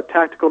of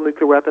tactical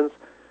nuclear weapons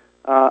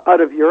out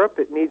of Europe.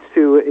 It needs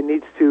to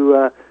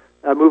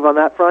move on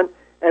that front,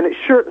 and it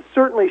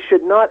certainly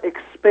should not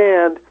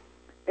expand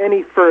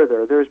any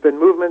further. There's been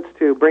movements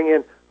to bring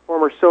in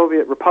former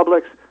Soviet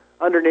republics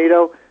under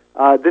NATO.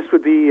 this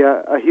would be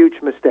a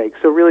huge mistake.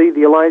 So really,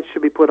 the alliance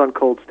should be put on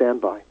cold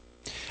standby.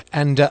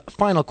 And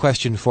final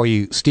question for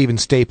you, Stephen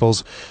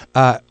Staples.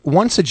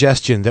 One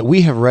suggestion that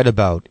we have read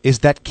about is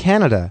that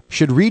Canada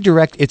should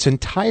redirect its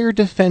entire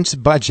defense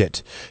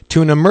budget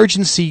to an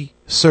emergency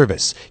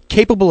service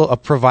capable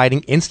of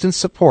providing instant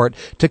support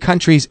to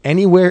countries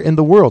anywhere in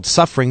the world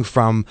suffering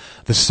from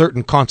the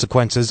certain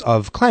consequences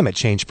of climate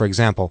change, for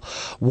example.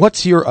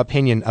 What's your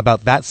opinion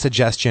about that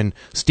suggestion,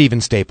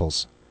 Stephen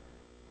Staples?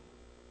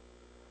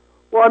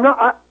 Well, I'm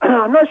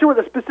not sure what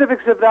the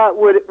specifics of that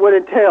would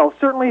entail.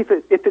 Certainly,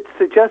 if it's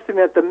suggesting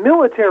that the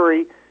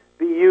military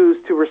be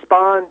used to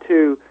respond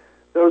to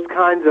those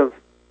kinds of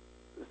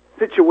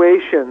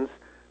situations,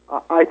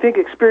 I think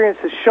experience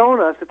has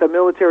shown us that the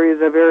military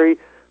is a very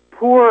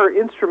poor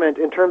instrument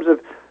in terms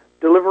of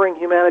delivering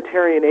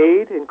humanitarian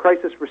aid in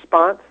crisis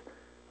response,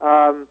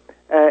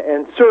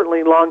 and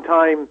certainly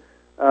long-time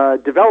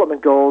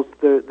development goals.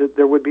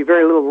 There would be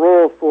very little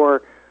role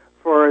for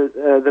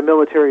the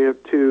military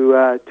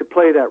to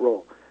play that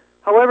role.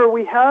 However,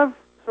 we have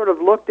sort of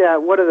looked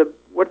at what are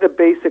the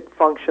basic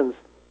functions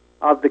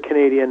of the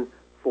Canadian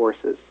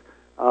forces,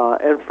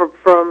 and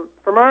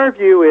from our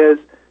view is,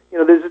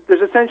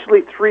 there's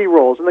essentially three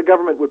roles, and the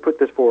government would put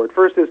this forward.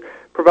 First is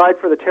provide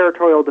for the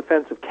territorial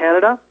defense of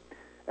Canada,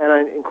 and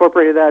I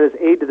incorporated that as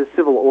aid to the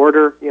civil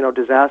order,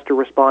 disaster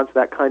response,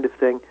 that kind of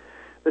thing.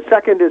 The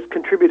second is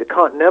contribute to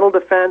continental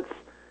defense,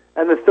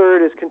 and the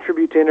third is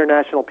contribute to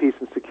international peace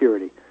and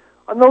security.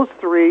 On those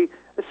three,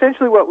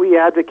 essentially what we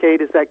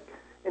advocate is that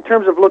in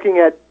terms of looking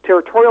at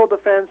territorial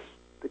defense,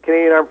 the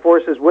Canadian Armed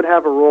Forces would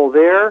have a role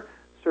there,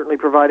 certainly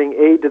providing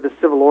aid to the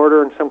civil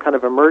order in some kind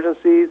of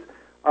emergencies.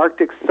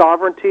 Arctic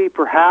sovereignty,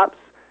 perhaps,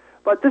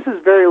 but this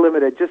is very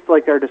limited, just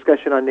like our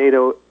discussion on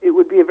NATO. It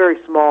would be a very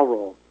small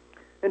role.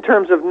 In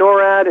terms of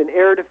NORAD and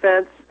air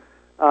defense,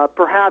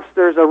 perhaps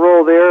there's a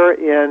role there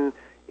in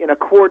a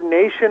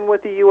coordination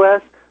with the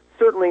U.S.,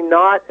 certainly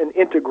not an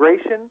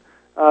integration,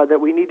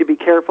 that we need to be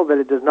careful that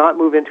it does not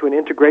move into an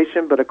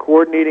integration, but a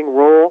coordinating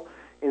role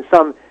in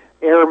some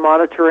air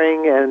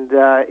monitoring and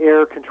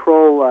air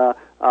control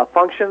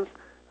functions,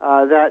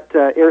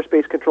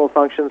 airspace control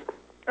functions.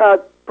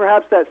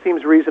 Perhaps that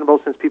seems reasonable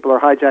since people are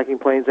hijacking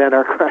planes and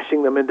are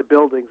crashing them into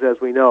buildings, as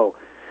we know.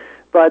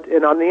 But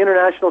on the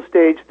international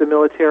stage, the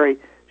military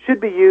should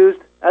be used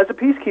as a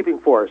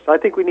peacekeeping force. I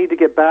think we need to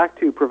get back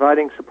to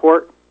providing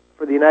support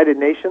for the United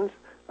Nations.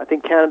 I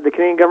think the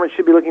Canadian government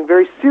should be looking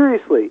very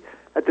seriously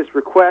at this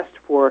request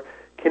for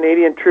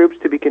Canadian troops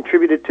to be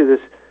contributed to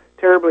this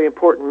terribly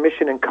important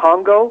mission in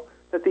Congo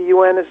that the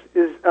UN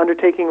is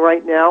undertaking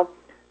right now,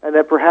 and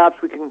that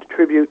perhaps we can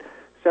contribute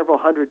several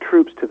hundred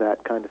troops to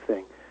that kind of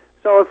thing.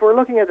 So if we're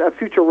looking at a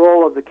future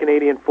role of the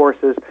Canadian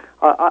forces,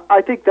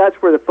 I think that's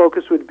where the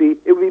focus would be.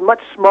 It would be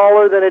much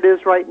smaller than it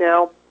is right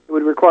now. It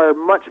would require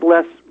much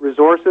less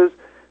resources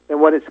than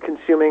what it's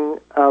consuming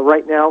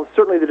right now.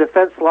 Certainly the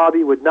defense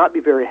lobby would not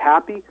be very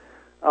happy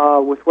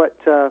with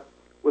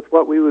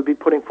what we would be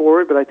putting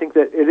forward, but I think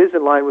that it is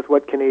in line with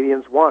what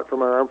Canadians want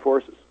from our armed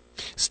forces.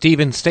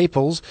 Stephen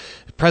Staples,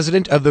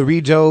 president of the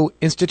Rideau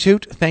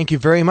Institute, thank you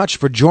very much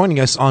for joining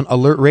us on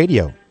Alert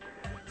Radio.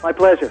 My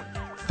pleasure.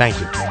 Thank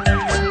you.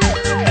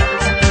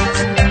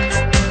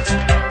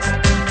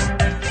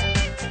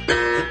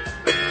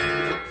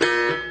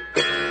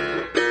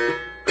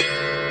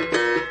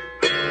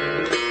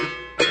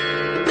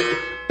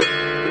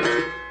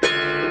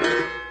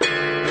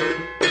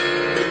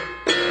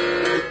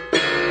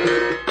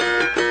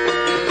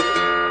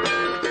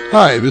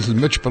 Hi, this is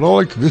Mitch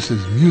Podolak. This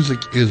is Music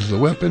is the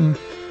Weapon.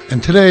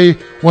 And today,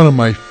 one of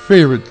my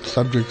favorite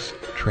subjects,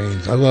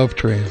 trains. I love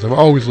trains. I've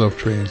always loved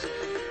trains.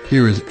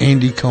 Here is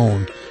Andy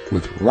Cohen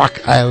with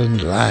Rock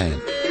Island Line.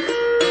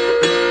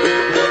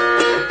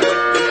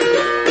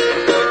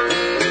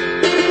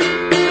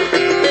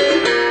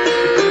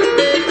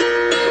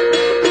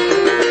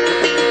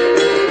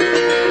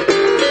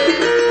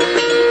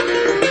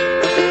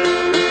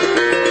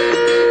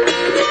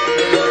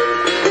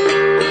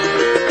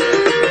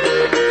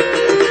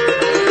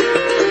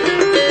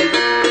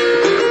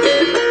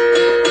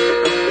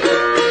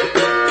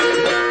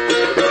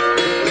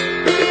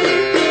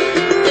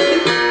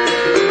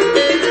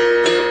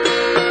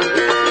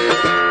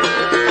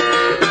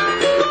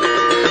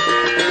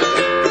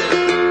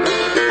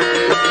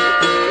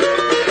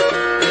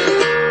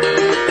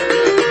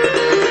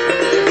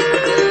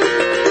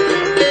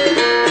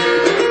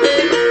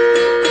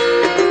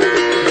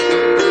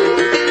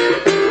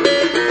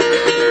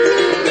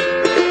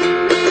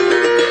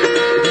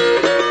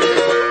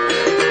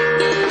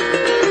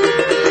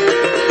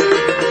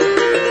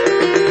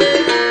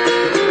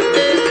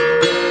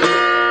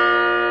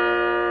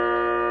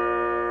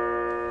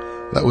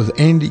 That was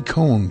Andy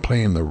Cohen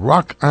playing the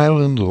Rock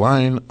Island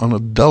Line on a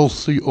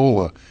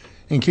dulciola.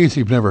 In case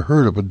you've never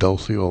heard of a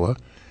dulciola,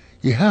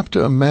 you have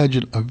to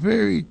imagine a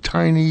very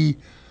tiny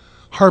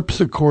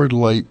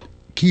harpsichord-like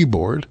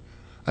keyboard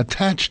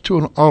attached to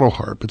an auto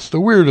harp. It's the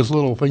weirdest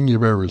little thing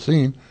you've ever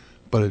seen,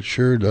 but it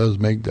sure does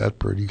make that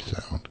pretty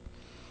sound.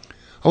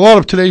 A lot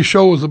of today's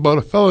show was about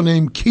a fellow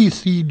named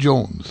Casey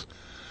Jones.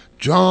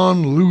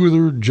 John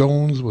Luther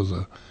Jones was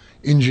an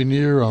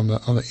engineer on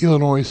the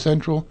Illinois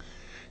Central,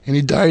 and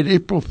he died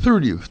April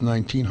 30th,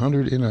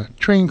 1900, in a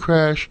train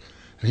crash,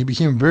 and he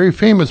became very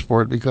famous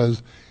for it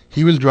because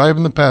he was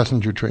driving the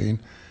passenger train,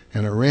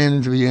 and it ran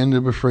into the end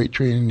of a freight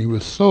train, and he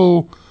was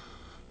so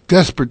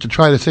desperate to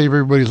try to save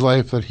everybody's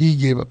life that he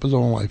gave up his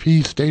own life.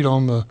 He stayed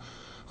on the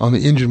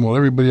engine while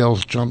everybody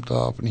else jumped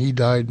off, and he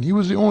died, and he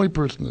was the only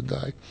person to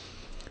die.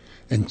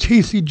 And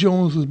Casey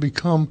Jones has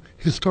become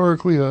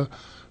historically a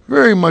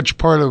very much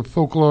part of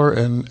folklore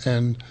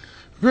and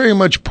very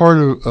much part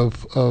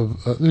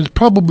of there's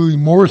probably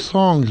more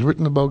songs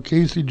written about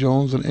Casey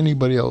Jones than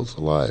anybody else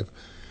alive.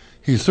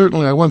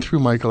 I went through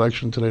my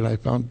collection today and I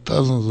found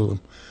dozens of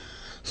them.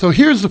 So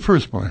here's the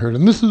first one I heard,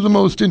 and this is the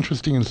most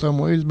interesting in some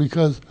ways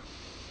because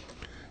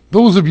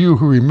those of you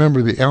who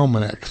remember the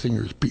Almanac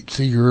singers, Pete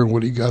Seeger and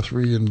Woody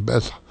Guthrie and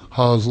Bess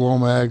Haas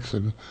Lomax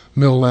and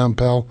Mill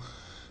Lampell,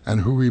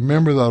 and who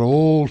remember that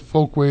old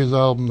Folkways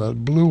album,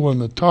 that blue one,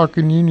 the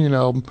Talkin' Union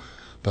album,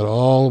 that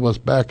all of us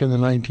back in the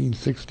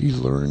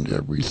 1960s learned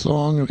every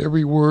song and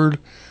every word.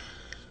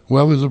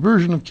 Well, there's a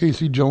version of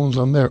Casey Jones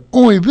on there.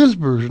 Only this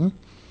version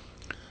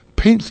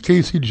paints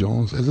Casey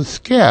Jones as a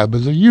scab,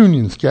 as a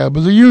Union scab,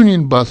 as a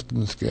Union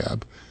bustin'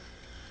 scab.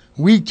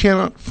 We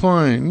cannot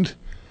find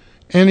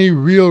any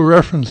real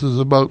references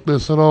about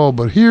this at all,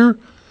 but here,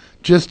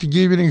 just to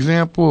give you an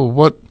example of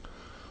what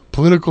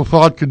political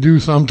thought could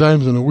do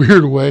sometimes in a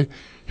weird way,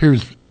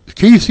 here's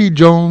Casey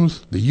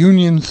Jones, the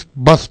Union's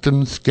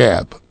bustin'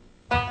 scab.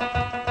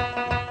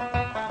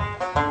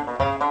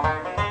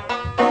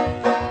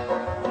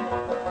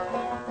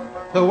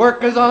 The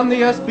workers on the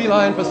SB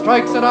line for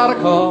strikes had out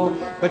a call,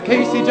 but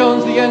Casey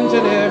Jones, the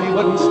engineer, he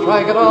wouldn't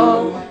strike at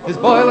all. His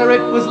boiler,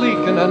 it was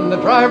leaking, and the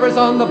drivers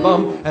on the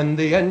bum, and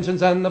the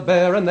engines and the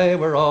bear, and they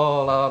were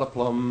all out of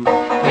plumb.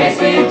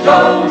 Casey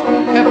Jones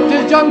kept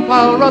his junk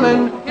pile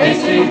running.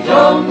 Casey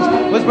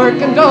Jones was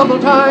working double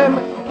time.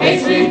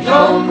 Casey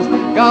Jones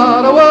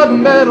got a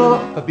wooden medal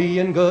for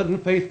being good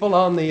and faithful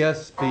on the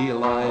SB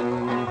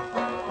line.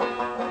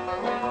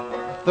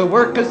 The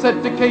workers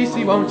said to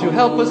Casey, won't you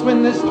help us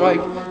win this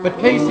strike? But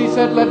Casey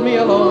said, let me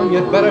alone,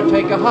 you'd better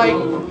take a hike.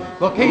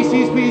 Well,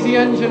 Casey's wheezy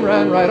engine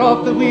ran right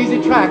off the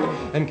wheezy track,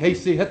 and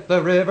Casey hit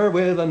the river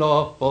with an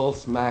awful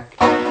smack.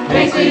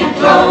 Casey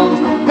Jones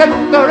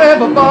hit the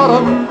river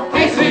bottom.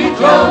 Casey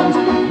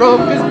Jones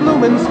broke his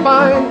bloomin'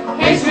 spine.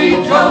 Casey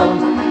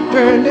Jones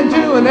turned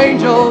into an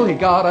angel. He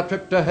got a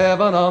trip to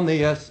heaven on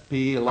the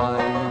SP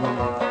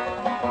line.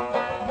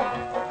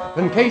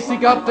 When Casey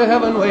got to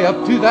heaven, way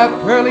up to that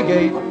pearly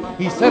gate,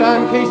 he said,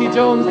 I'm Casey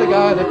Jones, the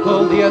guy that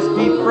pulled the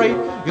SP freight.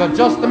 You're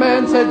just the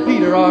man, said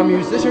Peter, our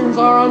musicians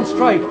are on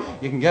strike.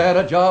 You can get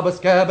a job a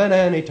scabbing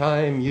any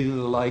time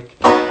you like.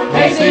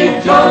 Casey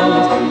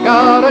Jones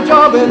got a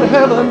job in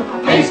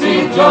heaven.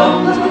 Casey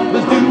Jones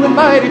was doing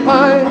mighty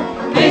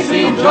fine.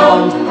 Casey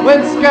Jones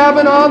went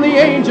scabbing on the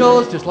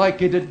angels, just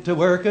like he did to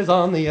workers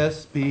on the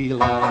SP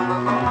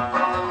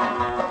line.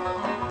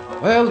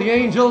 Well, the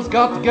angels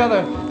got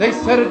together, they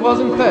said it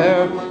wasn't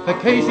fair for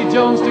Casey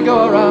Jones to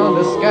go around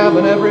a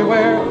scabbing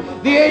everywhere.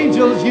 The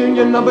Angels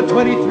Union number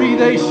 23,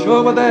 they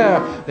sure were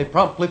there. They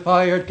promptly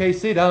fired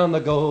Casey down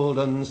the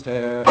golden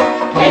stair.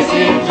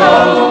 Casey Jones,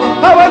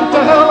 I went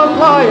to hell a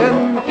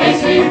flying.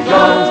 Casey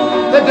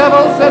Jones, the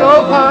devil said,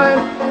 oh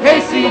fine.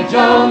 Casey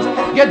Jones,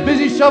 get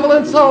busy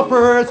shoveling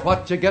sulfur, it's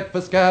what you get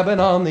for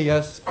scabbing on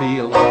the SP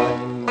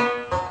line.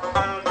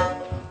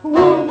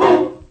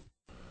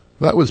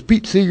 That was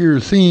Pete Seeger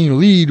singing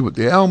lead with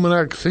the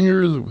Almanac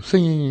Singers,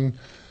 singing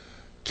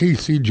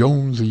Casey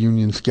Jones, the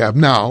Union scab.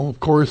 Now, of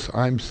course,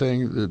 I'm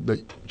saying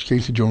that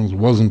Casey Jones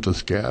wasn't a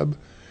scab,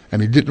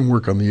 and he didn't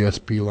work on the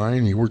SP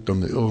line. He worked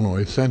on the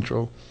Illinois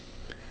Central.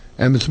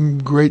 And there's some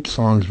great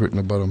songs written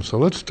about him. So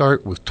let's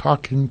start with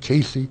Talkin'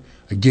 Casey,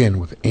 again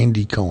with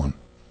Andy Cohen.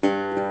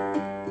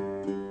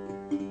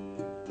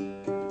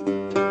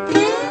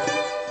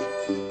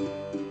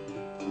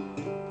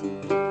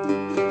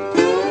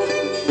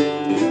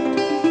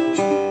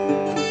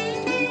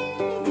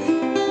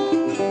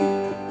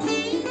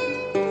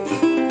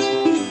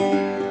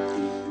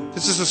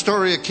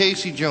 Story of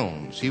Casey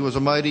Jones. He was a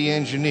mighty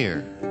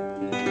engineer.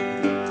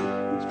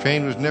 The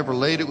train was never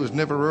late, it was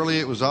never early,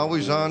 it was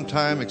always on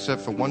time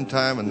except for one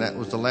time, and that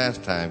was the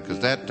last time, because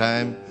that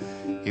time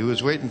he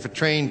was waiting for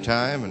train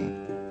time,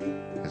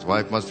 and his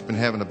wife must have been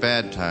having a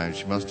bad time.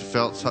 She must have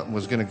felt something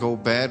was going to go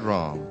bad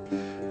wrong.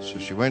 So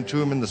she went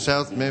to him in the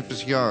South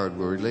Memphis yard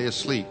where he lay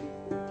asleep,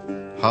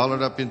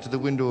 hollered up into the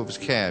window of his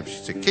cab. She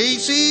said,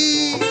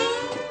 Casey!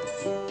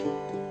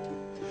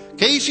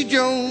 Casey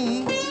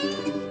Jones!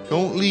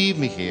 Don't leave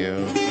me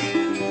here.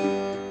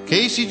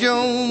 Casey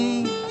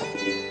Jones,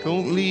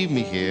 don't leave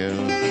me here.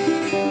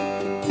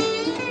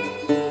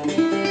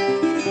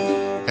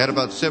 Had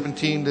about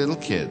 17 little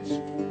kids.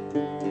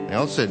 They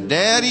all said,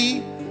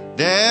 Daddy,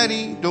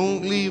 Daddy,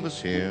 don't leave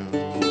us here.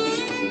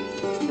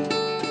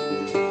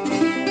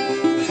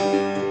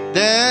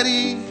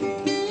 Daddy,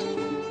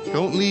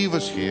 don't leave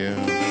us here.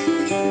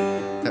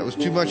 That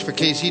was too much for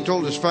Casey. He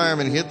told his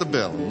fireman to hit the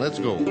bell. Let's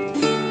go.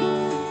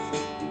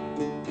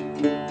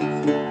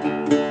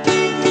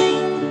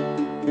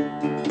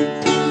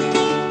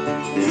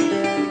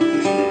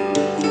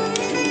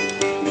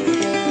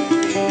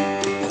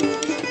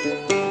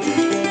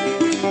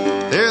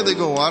 There they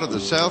go out of the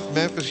South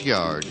Memphis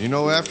Yard. You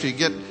know, after you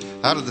get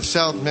out of the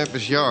South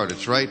Memphis Yard,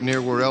 it's right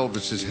near where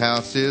Elvis's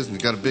house is, and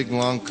it's got a big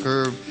long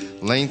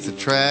curved length of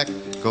track.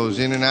 Goes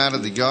in and out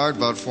of the yard,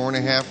 about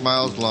 4.5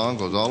 miles long,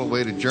 goes all the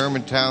way to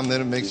Germantown,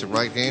 then it makes a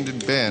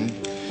right-handed bend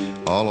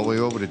all the way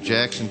over to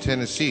Jackson,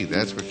 Tennessee.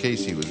 That's where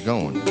Casey was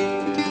going.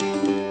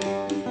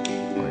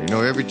 Well, you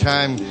know, every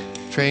time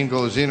train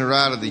goes in or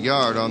out of the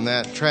yard on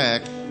that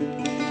track,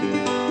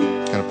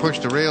 it's going to push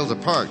the rails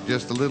apart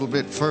just a little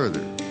bit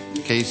further.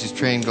 Casey's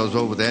train goes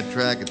over that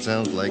track, it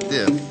sounds like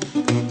this.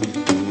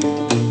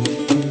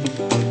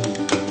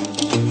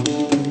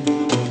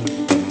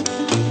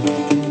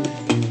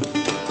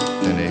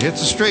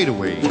 It's a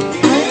straightaway.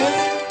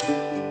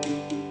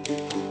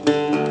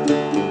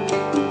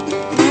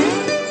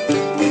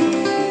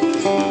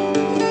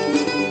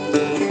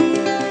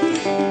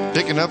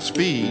 Picking up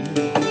speed,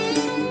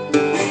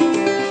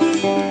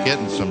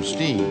 getting some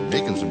steam,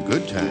 making some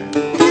good time.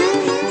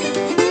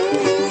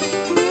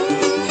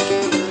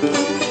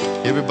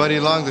 Everybody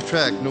along the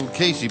track knew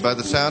Casey by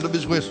the sound of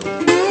his whistle.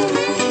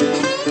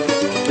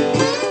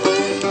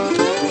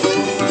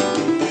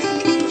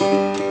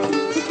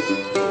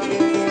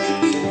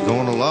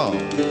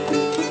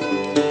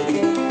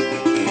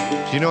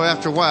 You know,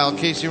 after a while,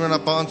 Casey run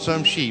up on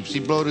some sheeps.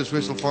 He blowed his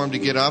whistle for him to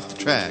get off the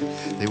track.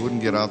 They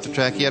wouldn't get off the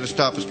track. He had to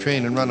stop his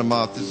train and run them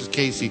off. This is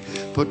Casey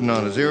putting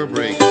on his air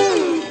brake.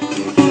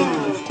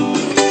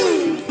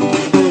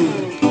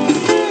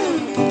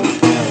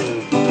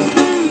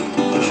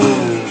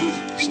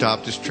 He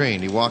stopped his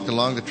train. He walked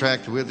along the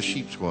track to where the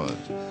sheeps was.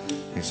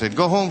 He said,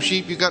 "Go home,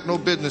 sheep. You got no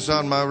business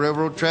on my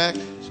railroad track."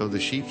 So the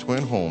sheeps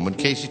went home, and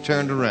Casey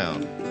turned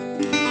around.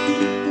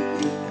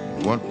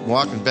 Went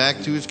walking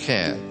back to his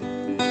cab.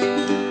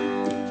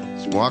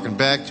 He's walking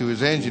back to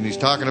his engine. He's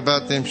talking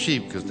about them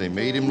sheep because they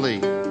made him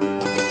late.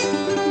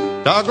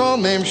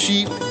 Doggone them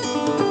sheep.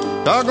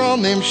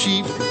 Doggone them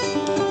sheep.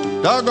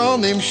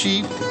 Doggone them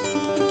sheep.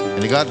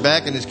 And he got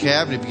back in his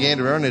cab and he began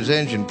to run his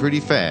engine pretty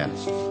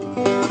fast.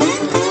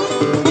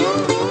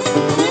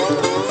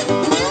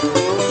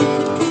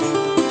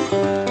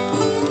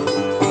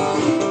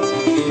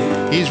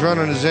 He's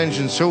running his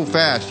engine so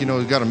fast, you know,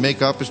 he's got to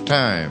make up his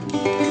time.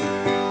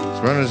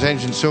 Running his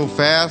engine so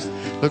fast,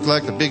 looked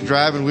like the big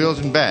driving wheels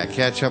in back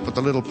catch up with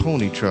the little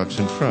pony trucks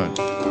in front.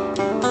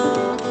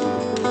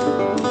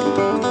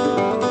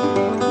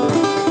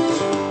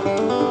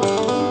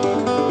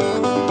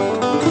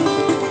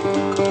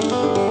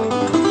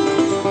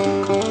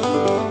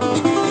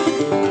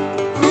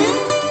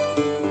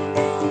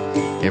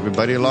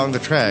 Everybody along the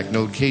track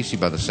knowed Casey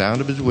by the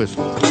sound of his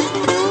whistle.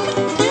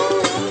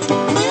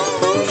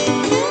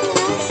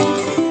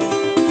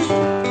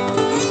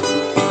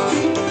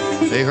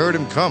 They heard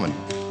him coming.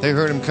 They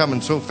heard him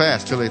coming so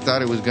fast till they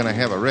thought he was going to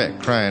have a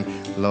wreck, crying,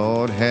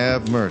 "Lord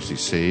have mercy,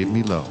 save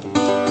me, Lord."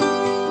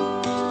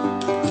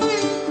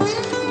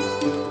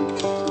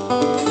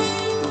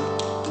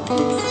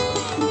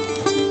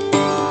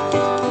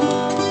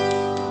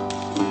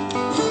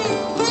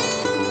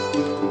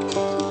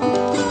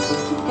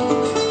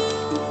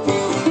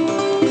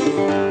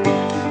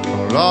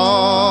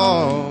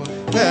 Lord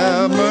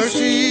have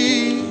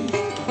mercy,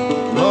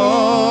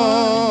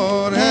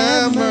 Lord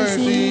have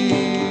mercy.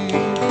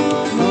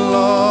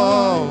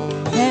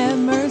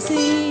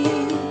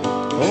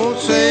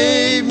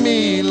 Save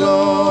me,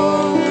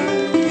 Lord.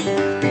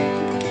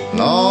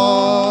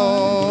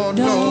 Lord,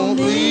 don't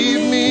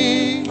leave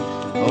me.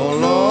 Oh,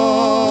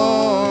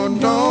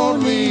 Lord,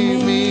 don't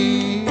leave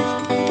me.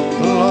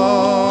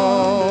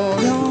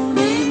 Lord, don't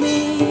leave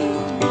me.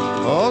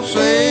 Oh,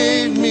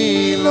 save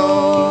me,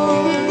 Lord.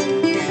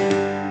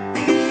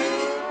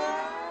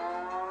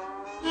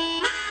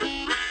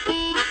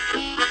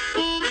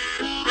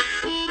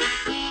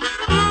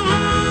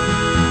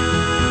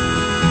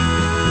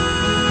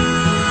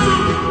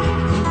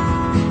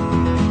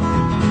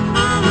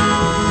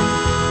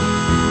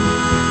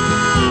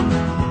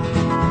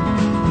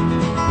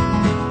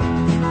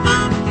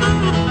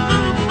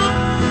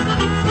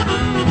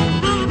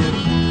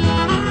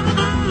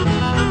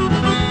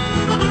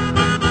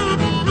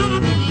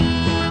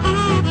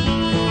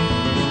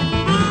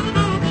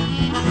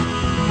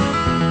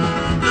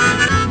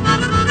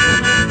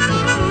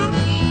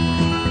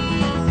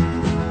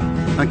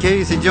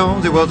 Casey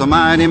Jones, he was a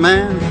mighty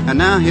man, and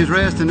now he's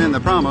resting in the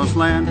promised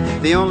land.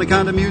 The only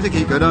kind of music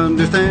he could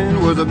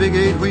understand was a big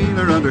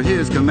eight-wheeler under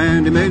his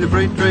command. He made a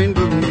freight train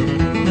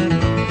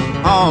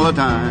boogie all the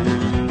time.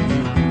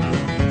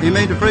 He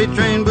made the freight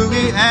train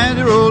boogie as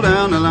it rolled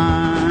down the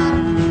line.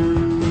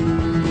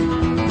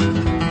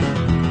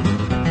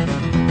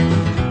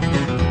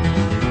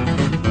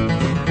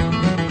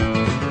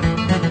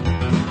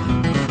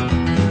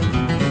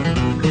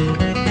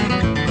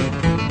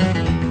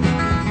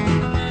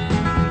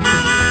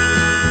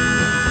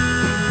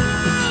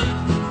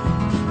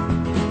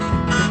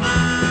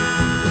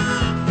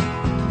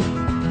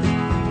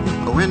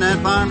 when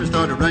that farmer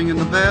started ringing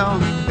the bell,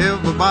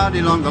 everybody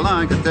along the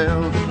line could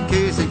tell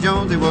Casey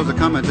Jones, he was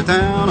a-coming to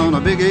town on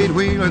a big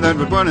 8-wheeler that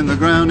was burning the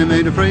ground. He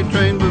made a freight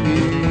train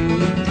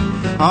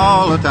boogie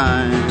all the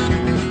time.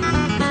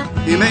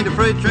 He made a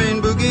freight train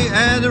boogie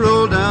as it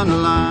rolled down the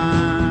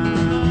line.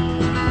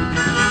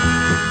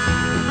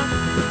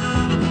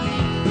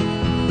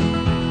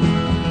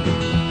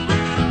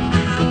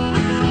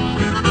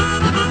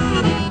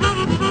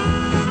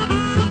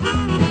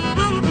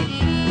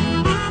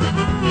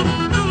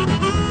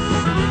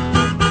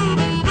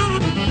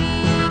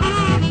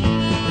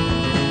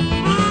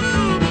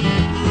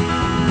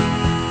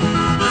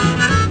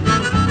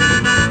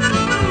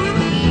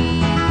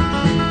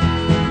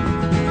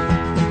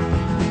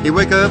 He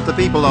wake up the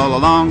people all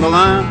along the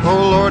line.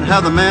 Oh Lord,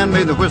 how the man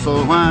made the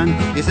whistle whine.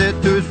 He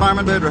said to his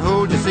fireman, better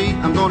hold your seat.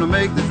 I'm gonna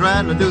make this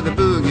rattler do the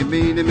boogie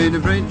beat. He made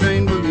the freight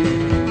train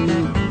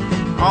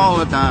boogie all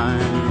the time.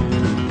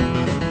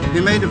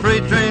 He made the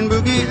freight train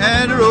boogie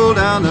and it rolled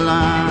down the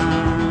line.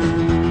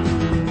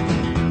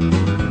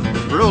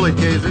 Roll it,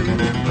 Casey.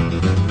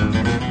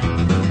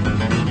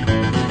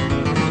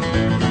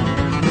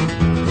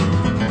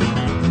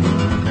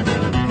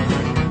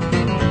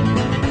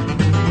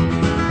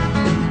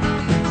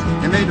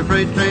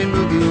 Freight train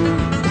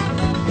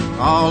boogie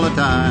all the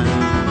time.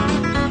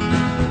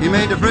 He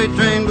made the freight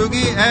train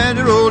boogie and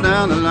it rolled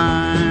down the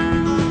line.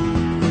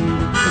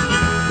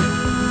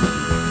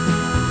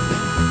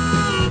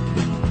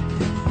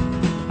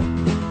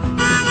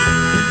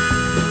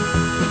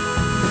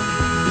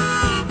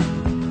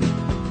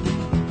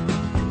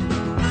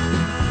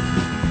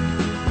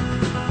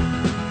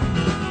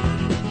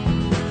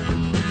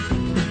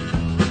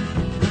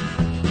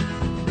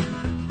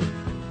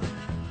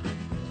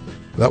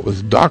 That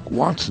was Doc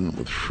Watson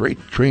with Freight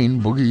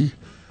Train Boogie,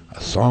 a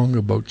song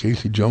about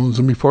Casey Jones,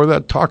 and before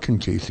that, Talkin'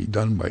 Casey,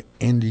 done by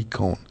Andy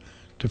Cohen.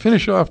 To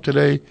finish off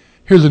today,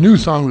 here's a new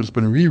song that's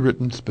been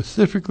rewritten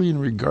specifically in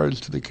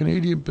regards to the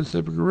Canadian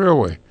Pacific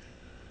Railway.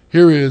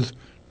 Here is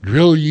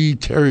Drill Ye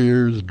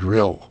Terriers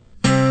Drill.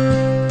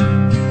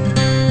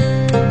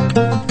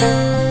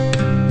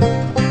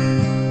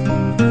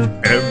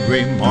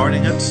 Every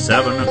morning at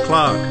 7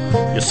 o'clock,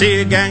 you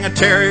see a gang of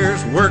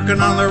terriers working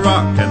on the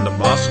rock, and the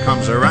boss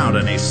comes around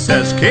and he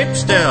says, keep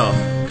still,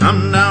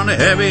 come down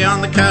heavy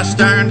on the cast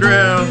iron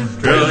drill.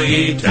 Drill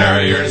ye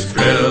terriers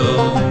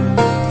drill,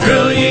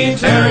 drill ye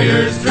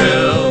terriers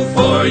drill,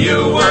 for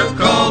you work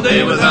all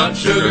day without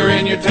sugar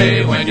in your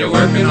tea when you're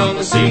working on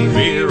the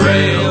CP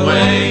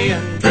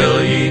Railway.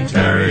 Drill ye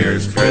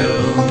terriers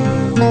drill.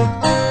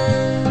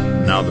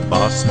 Now the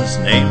boss's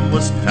name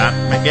was Pat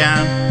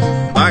McGann.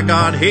 By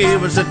God, he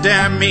was a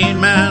damn mean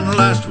man.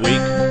 Last week,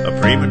 a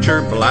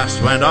premature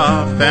blast went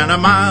off, and a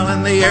mile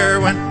in the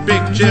air went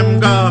Big Jim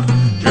Goff.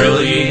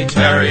 Drill ye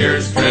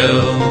terriers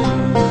drill,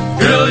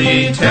 drill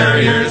ye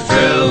terriers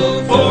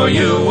drill, for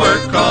you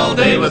work all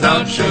day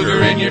without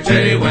sugar in your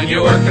tea when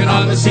you're working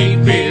on the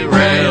CP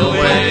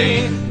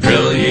Railway.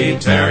 Drill ye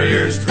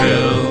terriers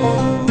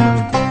drill.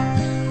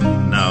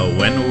 Now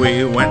when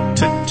we went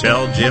to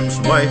tell Jim's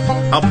wife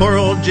how poor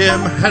old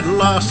Jim had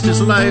lost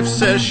his life,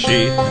 says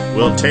she,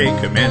 we'll take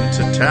him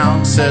into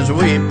town, says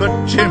we,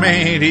 but Jim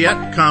ain't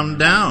yet come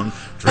down.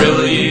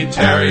 Drill ye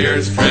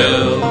terriers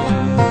drill,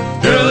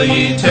 drill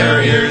ye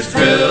terriers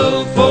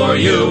drill, for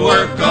you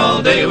work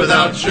all day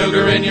without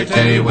sugar in your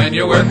tea when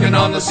you're working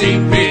on the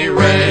CP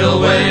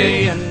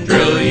Railway.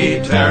 Drill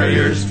ye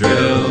terriers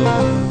drill.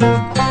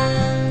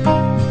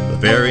 The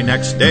very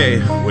next day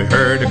we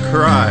heard a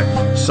cry,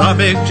 saw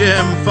Big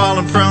Jim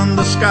falling from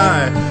the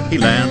sky. He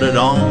landed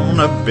on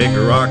a big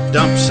rock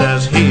dump,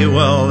 says he,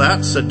 well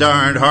that's a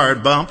darned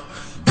hard bump.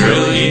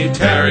 Drill ye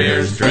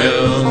terriers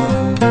drill,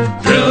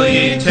 drill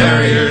ye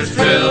terriers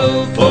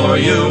drill, for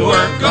you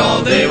work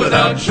all day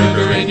without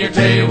sugar in your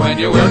tea when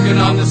you're working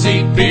on the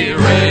CP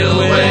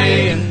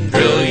Railway.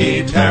 Drill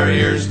ye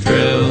terriers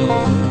drill.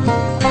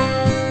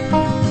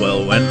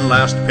 Well, when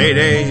last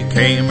payday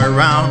came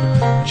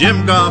around,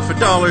 Jim Goff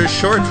 $1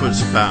 short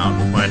was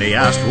found. When he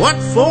asked what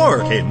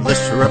for, came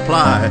this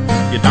reply,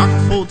 you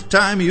docked full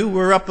time you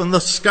were up in the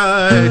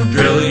sky.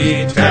 Drill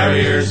ye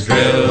terriers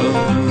drill,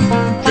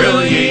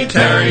 drill ye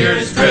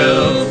terriers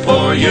drill,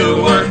 for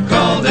you work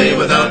all day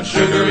without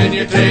sugar in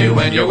your tea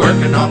when you're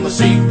working on the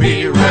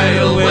CP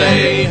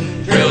Railway.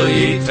 Drill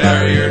ye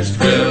terriers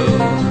drill,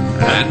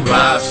 and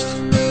blast,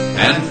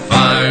 and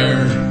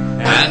fire,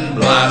 and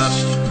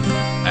blast,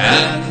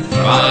 and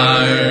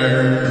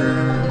fire.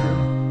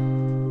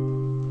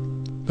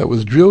 That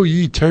was Drill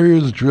Ye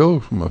Terriers Drill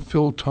from a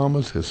Phil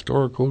Thomas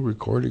historical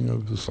recording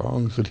of the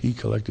songs that he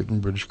collected in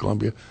British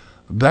Columbia.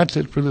 That's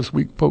it for this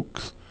week,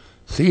 folks.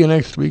 See you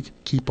next week.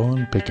 Keep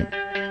on picking.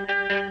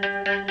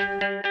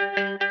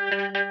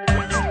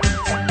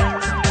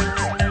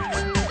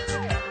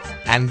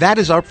 And that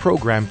is our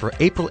program for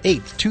April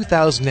 8th,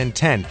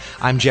 2010.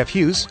 I'm Jeff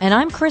Hughes. And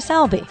I'm Chris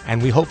Albee.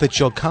 And we hope that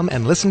you'll come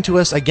and listen to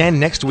us again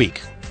next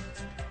week.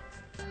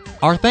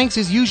 Our thanks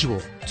as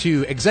usual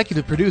To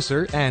executive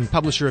producer and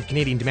publisher of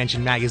Canadian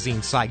Dimension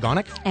magazine, Cy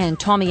Gonick. And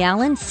Tommy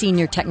Allen,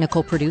 senior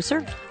technical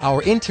producer.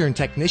 Our intern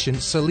technician,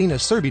 Selena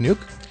Serbinuk.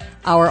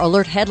 Our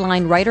alert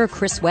headline writer,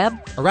 Chris Webb.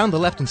 Around the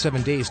Left in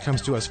 7 Days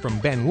comes to us from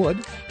Ben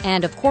Wood.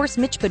 And, of course,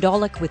 Mitch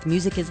Podolak with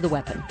Music is the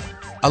Weapon.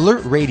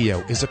 Alert Radio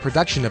is a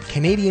production of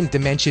Canadian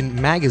Dimension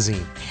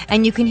magazine.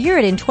 And you can hear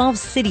it in 12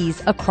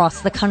 cities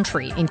across the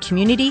country in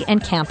community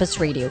and campus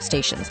radio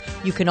stations.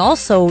 You can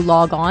also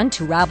log on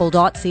to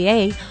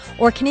rabble.ca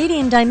or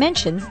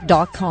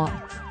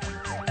canadiandimension.com.